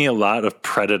reminded me a lot of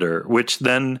Predator, which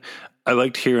then I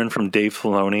liked hearing from Dave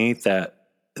Filoni that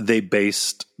they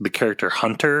based the character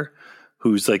Hunter,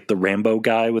 who's like the Rambo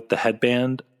guy with the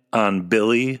headband, on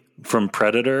Billy from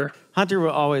Predator. Hunter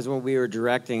was always, when we were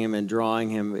directing him and drawing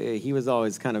him, he was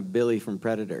always kind of Billy from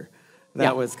Predator.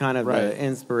 That was kind of the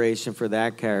inspiration for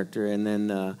that character. And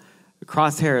then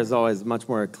Crosshair is always much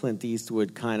more a Clint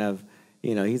Eastwood kind of,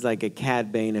 he's like a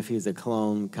Cad Bane if he's a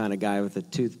clone kind of guy with a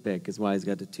toothpick, is why he's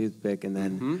got the toothpick. And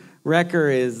then Wrecker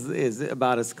is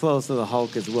about as close to the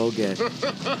Hulk as we'll get.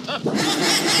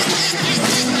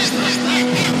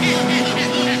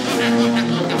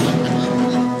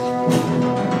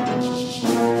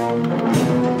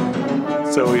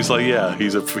 So he's like,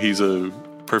 he's a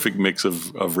perfect mix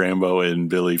of Rambo and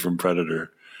Billy from Predator.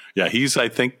 Yeah, I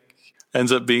think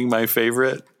ends up being my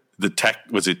favorite. The Tech,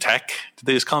 was it Tech? Did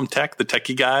they just call him Tech? The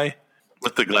techie guy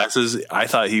with the glasses. I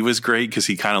thought he was great because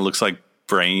he kind of looks like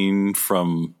Brain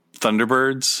from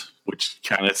Thunderbirds, which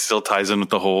kind of still ties in with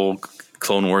the whole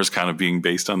Clone Wars kind of being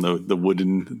based on the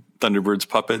wooden Thunderbirds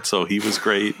puppet. So he was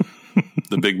great.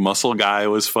 The big muscle guy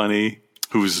was funny,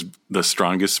 who's the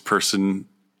strongest person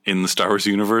in the Star Wars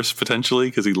universe, potentially,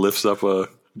 because he lifts up a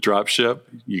dropship.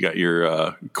 You got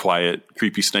your quiet,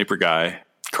 creepy sniper guy,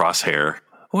 Crosshair.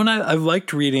 Well, I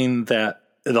liked reading that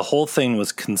the whole thing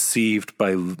was conceived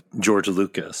by George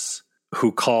Lucas,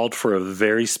 who called for a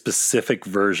very specific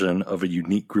version of a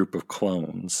unique group of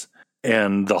clones.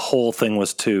 And the whole thing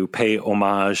was to pay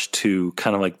homage to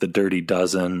kind of like the Dirty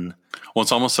Dozen. Well,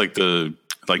 it's almost like the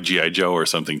like G.I. Joe or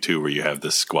something too, where you have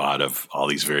this squad of all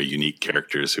these very unique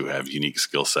characters who have unique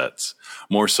skill sets.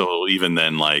 More so even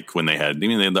than like when they had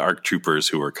the ARC Troopers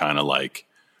who were kind of like,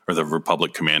 or the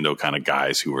Republic Commando kind of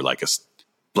guys who were like a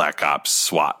Black Ops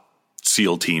SWAT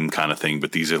SEAL team kind of thing.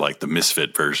 But these are like the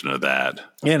misfit version of that.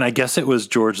 Yeah, and I guess it was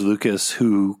George Lucas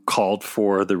who called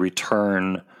for the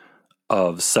return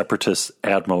of Separatist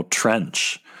Admiral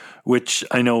Trench, which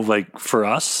I know, like, for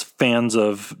us, fans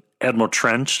of Admiral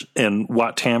Trench and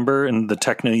Wat Tambor and the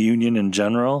Techno Union in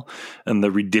general and the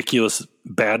ridiculous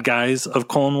bad guys of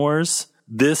Clone Wars,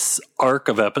 this arc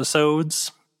of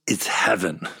episodes is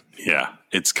heaven. Yeah,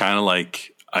 it's kind of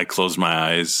like I closed my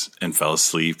eyes and fell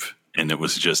asleep, and it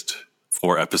was just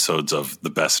 4 episodes of the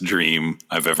best dream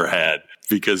I've ever had.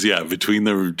 Because, yeah, between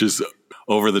the just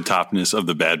over-the-topness of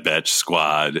the Bad Batch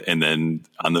squad, and then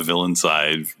on the villain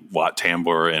side, Wat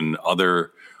Tambor and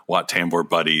other Wat Tambor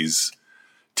buddies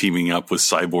teaming up with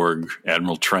Cyborg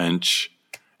Admiral Trench,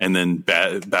 and then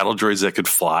battle droids that could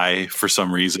fly for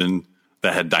some reason,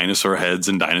 that had dinosaur heads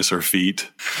and dinosaur feet.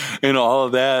 And all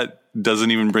of that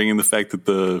doesn't even bring in the fact that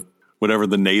the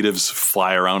natives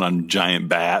fly around on giant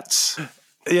bats.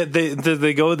 Yeah,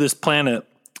 they go to this planet,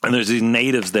 and there's these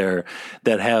natives there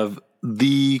that have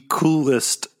the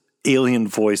coolest alien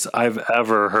voice I've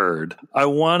ever heard. I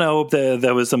want to hope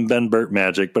that was some Ben Burt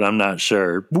magic, but I'm not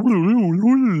sure.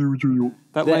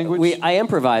 That language? I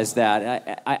improvised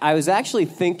that. I was actually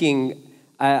thinking,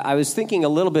 I was thinking a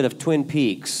little bit of Twin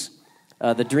Peaks,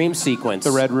 the dream sequence.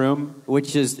 The Red Room?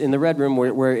 Which is in the Red Room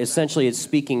where essentially it's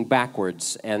speaking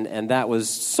backwards. And that was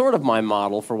sort of my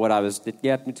model for what I was, that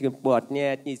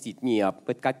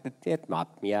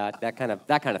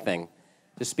kind of thing.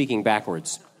 Just speaking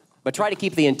backwards. But try to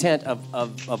keep the intent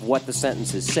of what the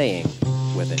sentence is saying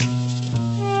with it.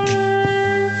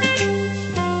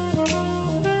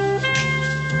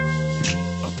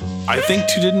 I think,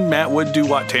 too, didn't Matt Wood do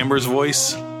Wat Tambor's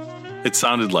voice? It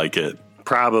sounded like it.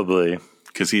 Probably.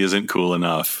 Because he isn't cool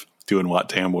enough doing Wat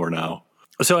Tambor now.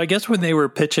 So I guess when they were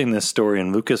pitching this story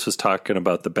and Lucas was talking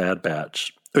about the Bad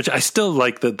Batch, which I still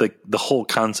like that the whole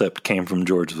concept came from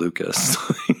George Lucas.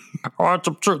 I want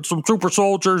some super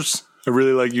soldiers. I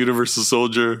really like Universal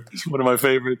Soldier. It's one of my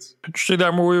favorites. Did you see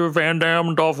that movie with Van Damme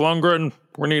and Dolph Lundgren?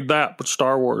 We need that, but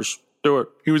Star Wars. Do it.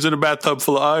 He was in a bathtub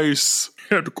full of ice.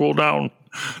 He had to cool down.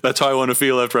 That's how I want to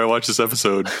feel after I watch this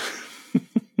episode.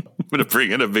 I'm going to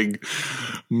bring in a big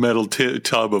metal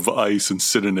tub of ice and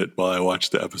sit in it while I watch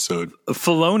the episode.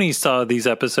 Filoni saw these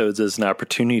episodes as an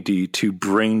opportunity to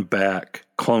bring back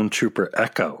Clone Trooper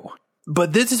Echo.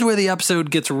 But this is where the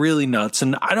episode gets really nuts,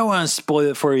 and I don't want to spoil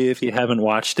it for you if you haven't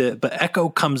watched it, but Echo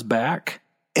comes back,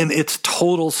 and it's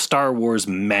total Star Wars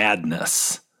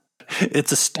madness.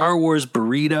 It's a Star Wars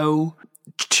burrito,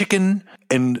 chicken,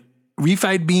 and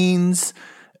refried beans,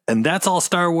 and that's all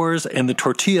Star Wars, and the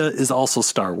tortilla is also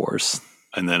Star Wars.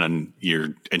 And then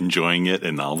you're enjoying it,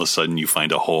 and all of a sudden you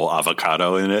find a whole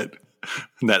avocado in it.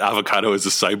 And that avocado is a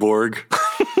cyborg.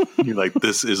 You're like,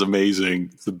 this is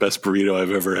amazing. It's the best burrito I've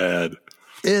ever had.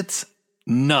 It's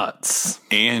nuts.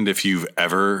 And if you've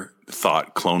ever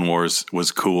thought Clone Wars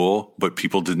was cool, but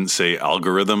people didn't say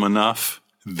algorithm enough,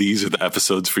 these are the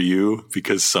episodes for you,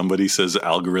 because somebody says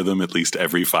algorithm at least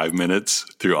every 5 minutes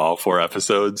through all 4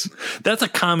 episodes. That's a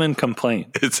common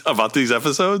complaint. It's about these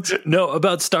episodes? No,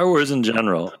 about Star Wars in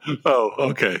general. Oh,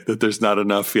 okay. That there's not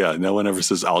enough. Yeah, no one ever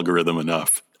says algorithm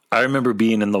enough. I remember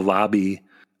being in the lobby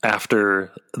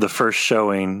after the first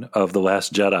showing of The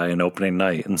Last Jedi in opening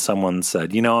night, and someone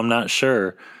said, I'm not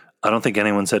sure. I don't think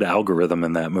anyone said algorithm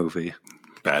in that movie.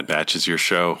 Bad Batch is your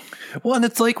show. Well, and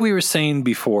it's like we were saying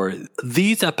before,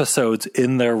 these episodes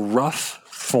in their rough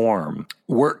form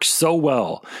work so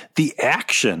well. The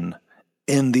action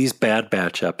in these Bad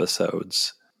Batch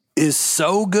episodes is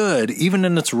so good, even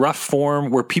in its rough form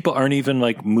where people aren't even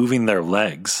like moving their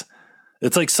legs.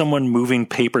 It's like someone moving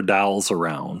paper dolls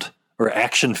around or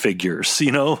action figures,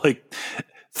 like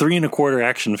 3 1/4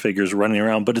 action figures running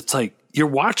around. But it's like you're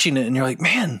watching it and you're like,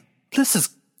 man, this is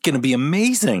going to be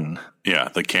amazing. Yeah,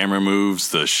 the camera moves,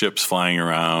 the ships flying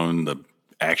around, the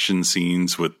action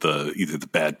scenes with either the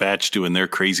Bad Batch doing their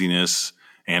craziness,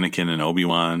 Anakin and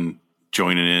Obi-Wan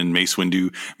joining in, Mace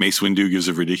Windu. Mace Windu gives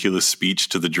a ridiculous speech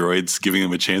to the droids, giving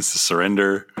them a chance to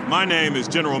surrender. My name is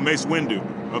General Mace Windu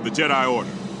of the Jedi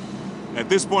Order. At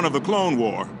this point of the Clone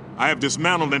War, I have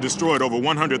dismantled and destroyed over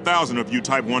 100,000 of you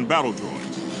Type 1 battle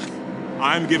droids.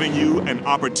 I'm giving you an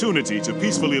opportunity to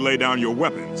peacefully lay down your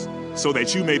weapons so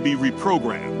that you may be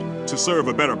reprogrammed to serve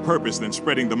a better purpose than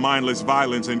spreading the mindless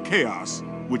violence and chaos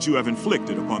which you have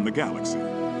inflicted upon the galaxy.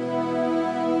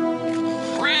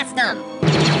 Blast them!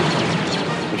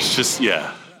 It's just,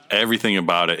 everything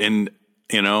about it. And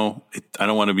I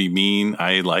don't want to be mean.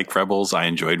 I like Rebels. I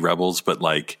enjoyed Rebels, but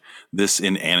like this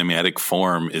in animatic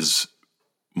form is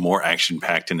more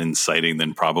action-packed and inciting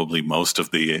than probably most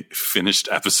of the finished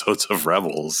episodes of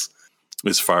Rebels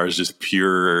as far as just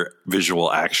pure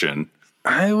visual action.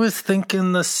 I was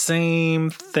thinking the same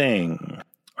thing.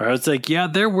 I was like, yeah,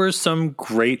 there were some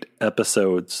great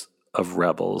episodes of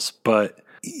Rebels, but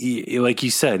like you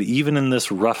said, even in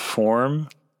this rough form,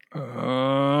 the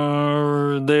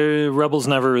Rebels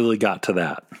never really got to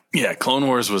that. Yeah, Clone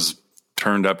Wars was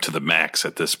turned up to the max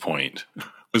at this point. It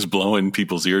was blowing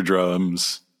people's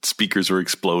eardrums. Speakers were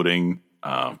exploding.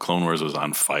 Clone Wars was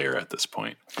on fire at this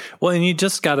point. Well, and you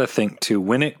just got to think, too,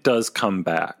 when it does come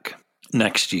back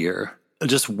next year,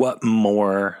 just what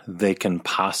more they can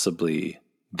possibly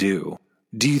do.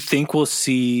 Do you think we'll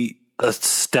see a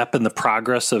step in the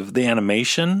progress of the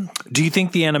animation? Do you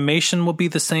think the animation will be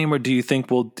the same, or do you think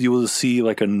you will see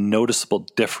like a noticeable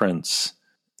difference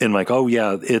in like, oh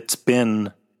yeah, it's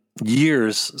been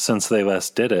years since they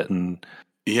last did it? And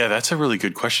yeah, that's a really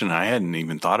good question. I hadn't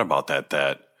even thought about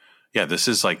that. Yeah, this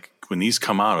is like when these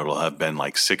come out, it'll have been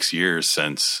like 6 years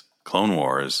since Clone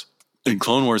Wars. And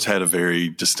Clone Wars had a very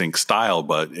distinct style,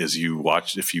 but if you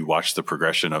watch the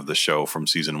progression of the show from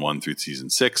season 1 through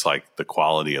season 6, like the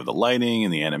quality of the lighting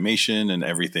and the animation and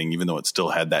everything, even though it still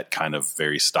had that kind of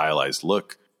very stylized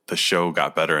look, the show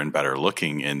got better and better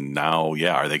looking. And now,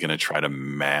 yeah, are they going to try to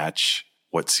match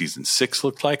what season 6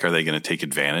 looked like? Are they going to take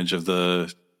advantage of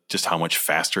just how much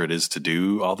faster it is to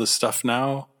do all this stuff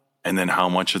now? And then how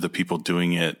much of the people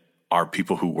doing it are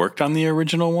people who worked on the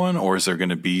original one? Or is there going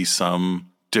to be some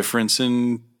difference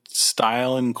in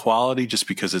style and quality just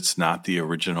because it's not the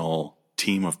original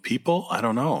team of people? I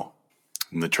don't know.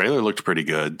 And the trailer looked pretty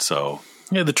good, so.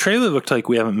 Yeah, the trailer looked like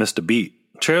we haven't missed a beat.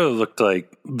 The trailer looked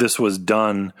like this was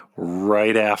done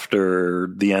right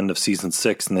after the end of season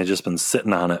 6, and they've just been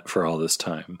sitting on it for all this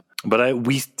time. But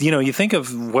you think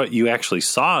of what you actually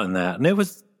saw in that, and it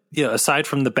was, aside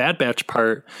from the Bad Batch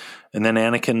part, and then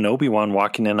Anakin and Obi-Wan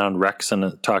walking in on Rex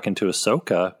and talking to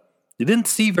Ahsoka, you didn't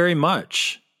see very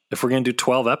much if we're going to do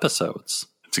 12 episodes.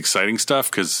 It's exciting stuff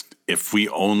because if we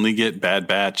only get Bad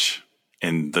Batch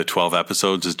and the 12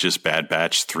 episodes is just Bad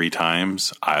Batch 3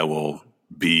 times, I will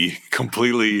be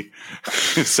completely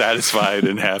satisfied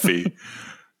and happy.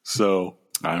 So,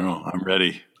 I don't know. I'm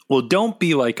ready. Well, don't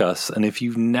be like us. And if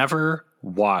you've never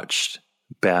watched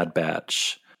Bad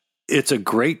Batch, it's a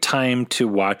great time to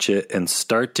watch it and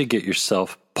start to get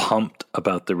yourself pumped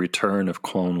about the return of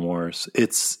Clone Wars.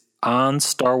 It's on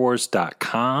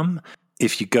StarWars.com.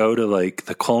 If you go to like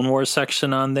the Clone Wars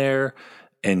section on there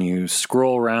and you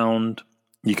scroll around,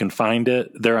 you can find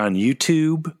it. They're on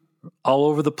YouTube all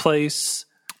over the place.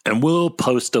 And we'll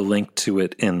post a link to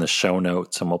it in the show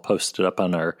notes, and we'll post it up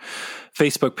on our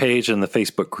Facebook page and the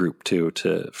Facebook group too,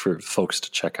 for folks to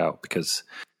check out, because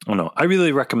I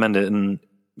really recommend it. And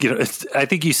I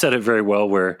think you said it very well,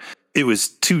 where it was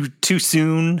too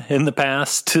soon in the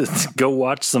past to go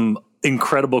watch some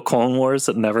incredible Clone Wars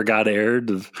that never got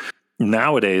aired.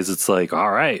 Nowadays, it's like,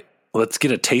 all right, let's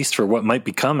get a taste for what might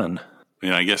be coming.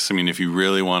 Yeah, I guess, if you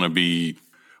really want to be,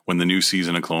 when the new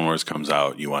season of Clone Wars comes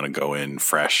out, you want to go in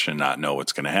fresh and not know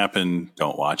what's going to happen,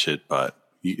 don't watch it. But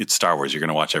it's Star Wars. You're going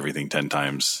to watch everything 10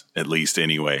 times at least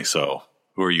anyway. So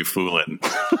who are you fooling?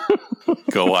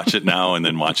 Go watch it now and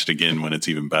then watch it again when it's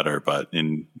even better. But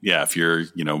if you're,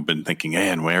 been thinking,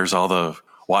 man, where's all the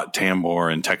Wat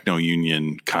Tambor and Techno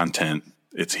Union content?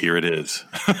 Here it is.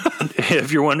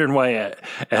 If you're wondering why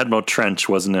Admiral Trench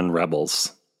wasn't in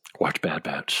Rebels, watch Bad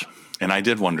Batch. And I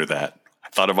did wonder that. I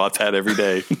thought about that every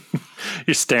day.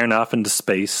 You're staring off into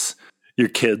space. Your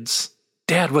kids.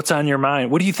 Dad, what's on your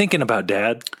mind? What are you thinking about,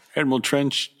 Dad? Admiral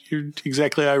Trench, you're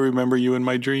exactly I remember you in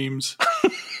my dreams.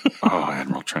 Oh,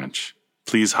 Admiral Trench.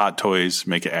 Please, Hot Toys,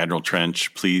 make it Admiral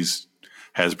Trench. Please,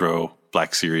 Hasbro,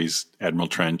 Black Series, Admiral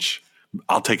Trench.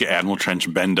 I'll take an Admiral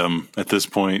Trench Bendum at this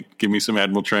point. Give me some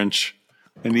Admiral Trench.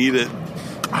 I need it.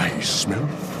 I smell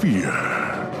fear.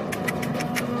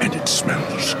 And it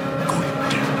smells good.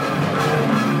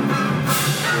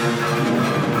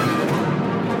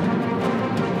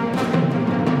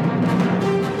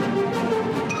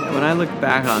 When I look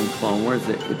back on Clone Wars,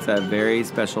 it's a very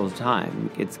special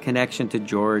time. Its connection to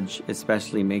George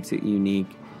especially makes it unique.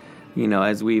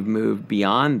 As we've moved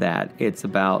beyond that, it's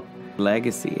about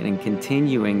legacy and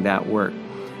continuing that work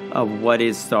of what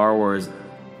is Star Wars.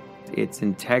 It's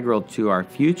integral to our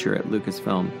future at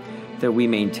Lucasfilm that we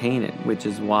maintain it, which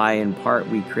is why in part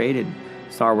we created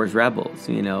Star Wars Rebels,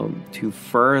 to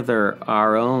further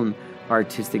our own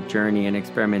artistic journey and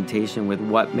experimentation with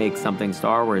what makes something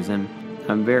Star Wars. And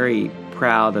I'm very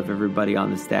proud of everybody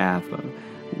on the staff.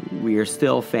 we are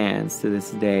still fans to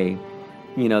this day.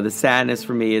 You know, the sadness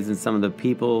for me isn't some of the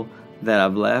people that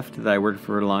I've left that I worked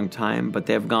for a long time, but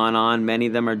they've gone on. Many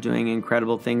of them are doing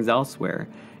incredible things elsewhere.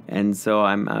 And so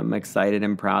I'm excited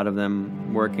and proud of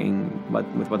them working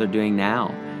with what they're doing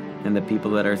now. And the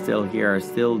people that are still here are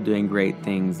still doing great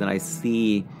things. And I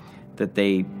see that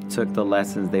they took the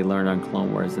lessons they learned on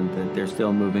Clone Wars and that they're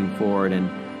still moving forward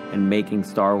and making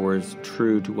Star Wars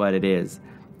true to what it is.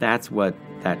 That's what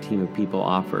that team of people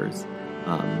offers.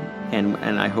 And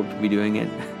I hope to be doing it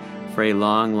for a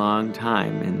long, long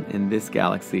time in this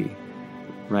galaxy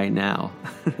right now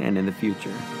and in the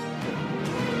future.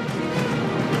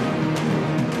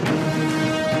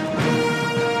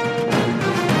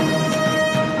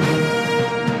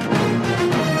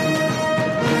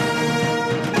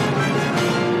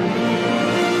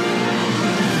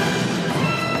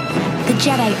 The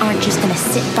Jedi aren't just gonna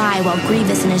sit by while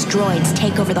Grievous and his droids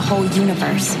take over the whole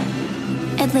universe.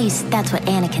 At least, that's what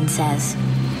Anakin says.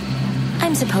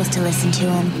 I'm supposed to listen to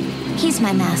him. He's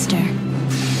my master.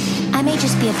 I may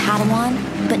just be a Padawan,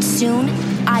 but soon,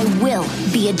 I will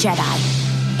be a Jedi.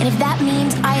 And if that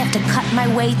means I have to cut my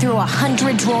way through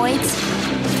 100 droids,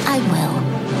 I will.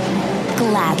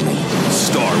 Gladly.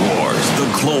 Star Wars, The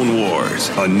Clone Wars.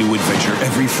 A new adventure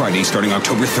every Friday starting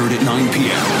October 3rd at 9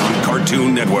 p.m. on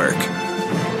Cartoon Network.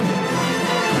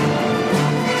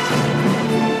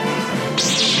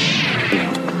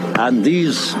 And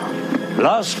these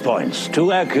last points,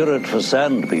 too accurate for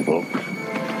sand people.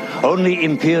 Only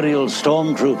Imperial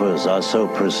stormtroopers are so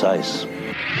precise.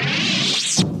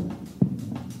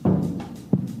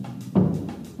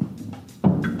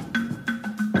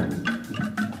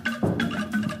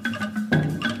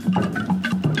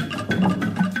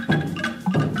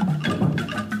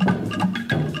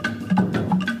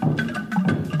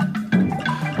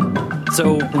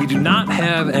 So we do not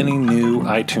have any new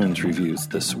iTunes reviews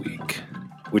this week,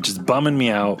 which is bumming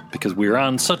me out because we're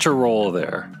on such a roll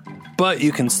there. But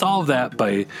you can solve that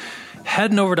by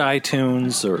heading over to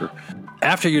iTunes, or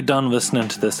after you're done listening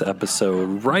to this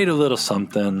episode, write a little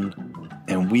something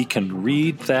and we can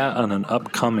read that on an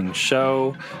upcoming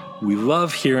show. We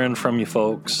love hearing from you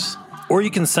folks. Or you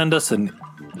can send us an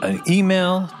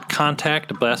email,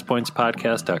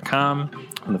 contact@blastpointspodcast.com,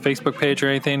 on the Facebook page or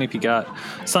anything. If you got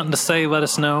something to say, let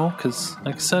us know, because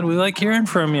like I said, we like hearing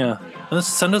from you.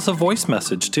 Send us a voice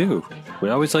message too. We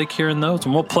always like hearing those,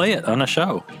 and we'll play it on a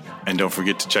show. And don't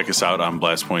forget to check us out on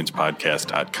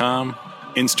blastpointspodcast.com,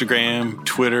 Instagram,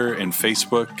 Twitter, and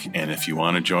Facebook. And if you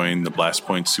want to join the Blast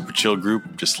Point Super Chill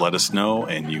group, just let us know,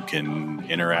 and you can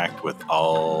interact with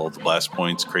all the Blast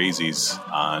Points crazies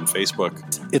on Facebook.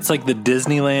 It's like the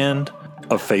Disneyland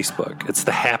of Facebook. It's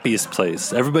the happiest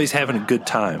place. Everybody's having a good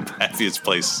time. Happiest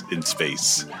place in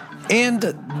space.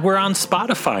 And we're on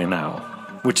Spotify now,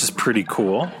 which is pretty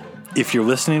cool. If you're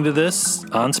listening to this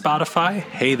on Spotify,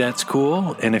 hey, that's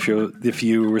cool. And if you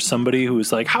were somebody who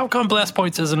was like, how come Blast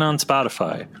Points isn't on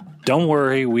Spotify? Don't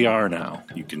worry, we are now.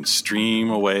 You can stream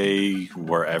away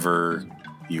wherever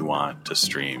you want to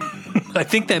stream. I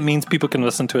think that means people can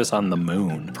listen to us on the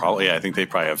moon. Probably, I think they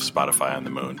probably have Spotify on the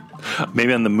moon.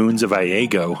 Maybe on the moons of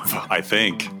Iago. I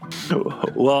think.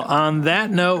 Well, on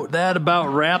that note, that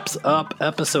about wraps up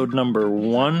episode number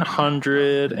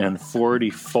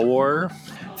 144.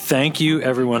 Thank you,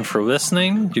 everyone, for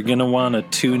listening. You're going to want to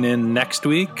tune in next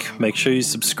week. Make sure you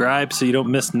subscribe so you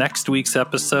don't miss next week's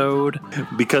episode,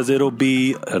 because it'll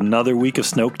be another week of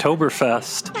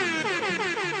Snoketoberfest.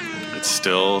 It's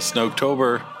still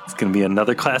Snoketober. It's going to be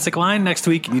another classic line next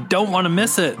week, and you don't want to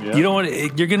miss it. Yeah. You don't want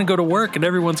to, you're going to go to work, and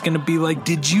everyone's going to be like,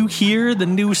 "Did you hear the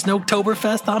new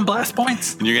Snoketoberfest on Blast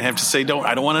Points?" And you're going to have to say, "I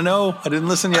don't want to know. I didn't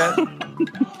listen yet.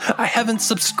 I haven't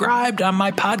subscribed on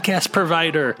my podcast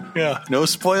provider." Yeah, no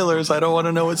spoilers. I don't want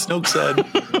to know what Snoke said.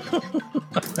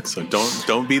 So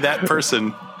don't be that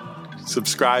person.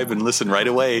 Subscribe and listen right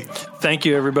away. Thank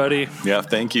you, everybody. Yeah,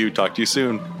 thank you. Talk to you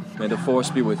soon. May the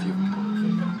Force be with you.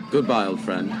 Goodbye, old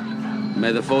friend.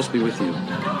 May the Force be with you.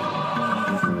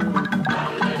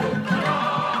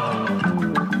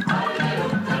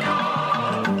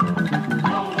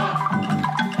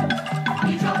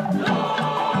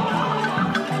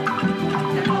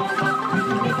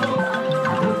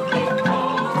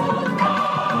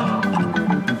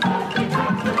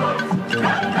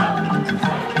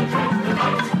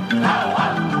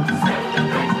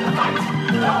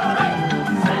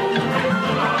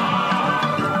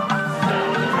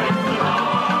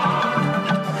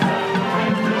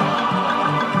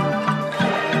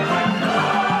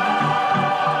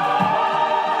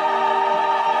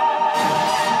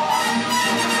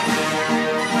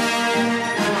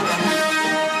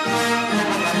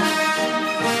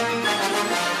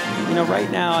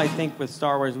 I think with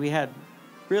Star Wars, we had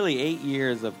really 8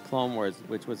 years of Clone Wars,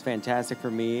 which was fantastic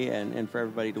for me and for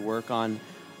everybody to work on.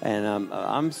 And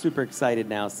I'm super excited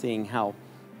now seeing how,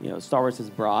 Star Wars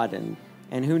is broad and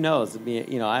who knows? I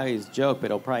always joke, but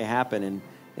it'll probably happen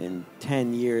in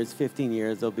 10 years, 15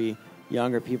 years. There'll be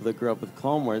younger people that grew up with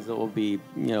Clone Wars that will be,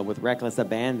 with reckless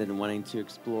abandon and wanting to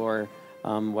explore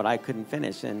what I couldn't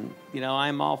finish. And,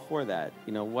 I'm all for that.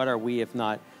 What are we if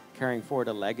not carrying forward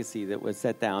a legacy that was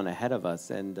set down ahead of us?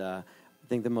 And I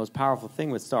think the most powerful thing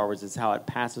with Star Wars is how it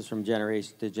passes from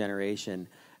generation to generation.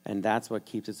 And that's what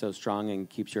keeps it so strong and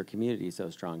keeps your community so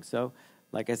strong. So,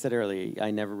 like I said earlier, I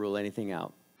never rule anything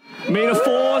out. May the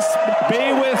Force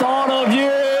be with all of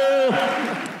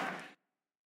you.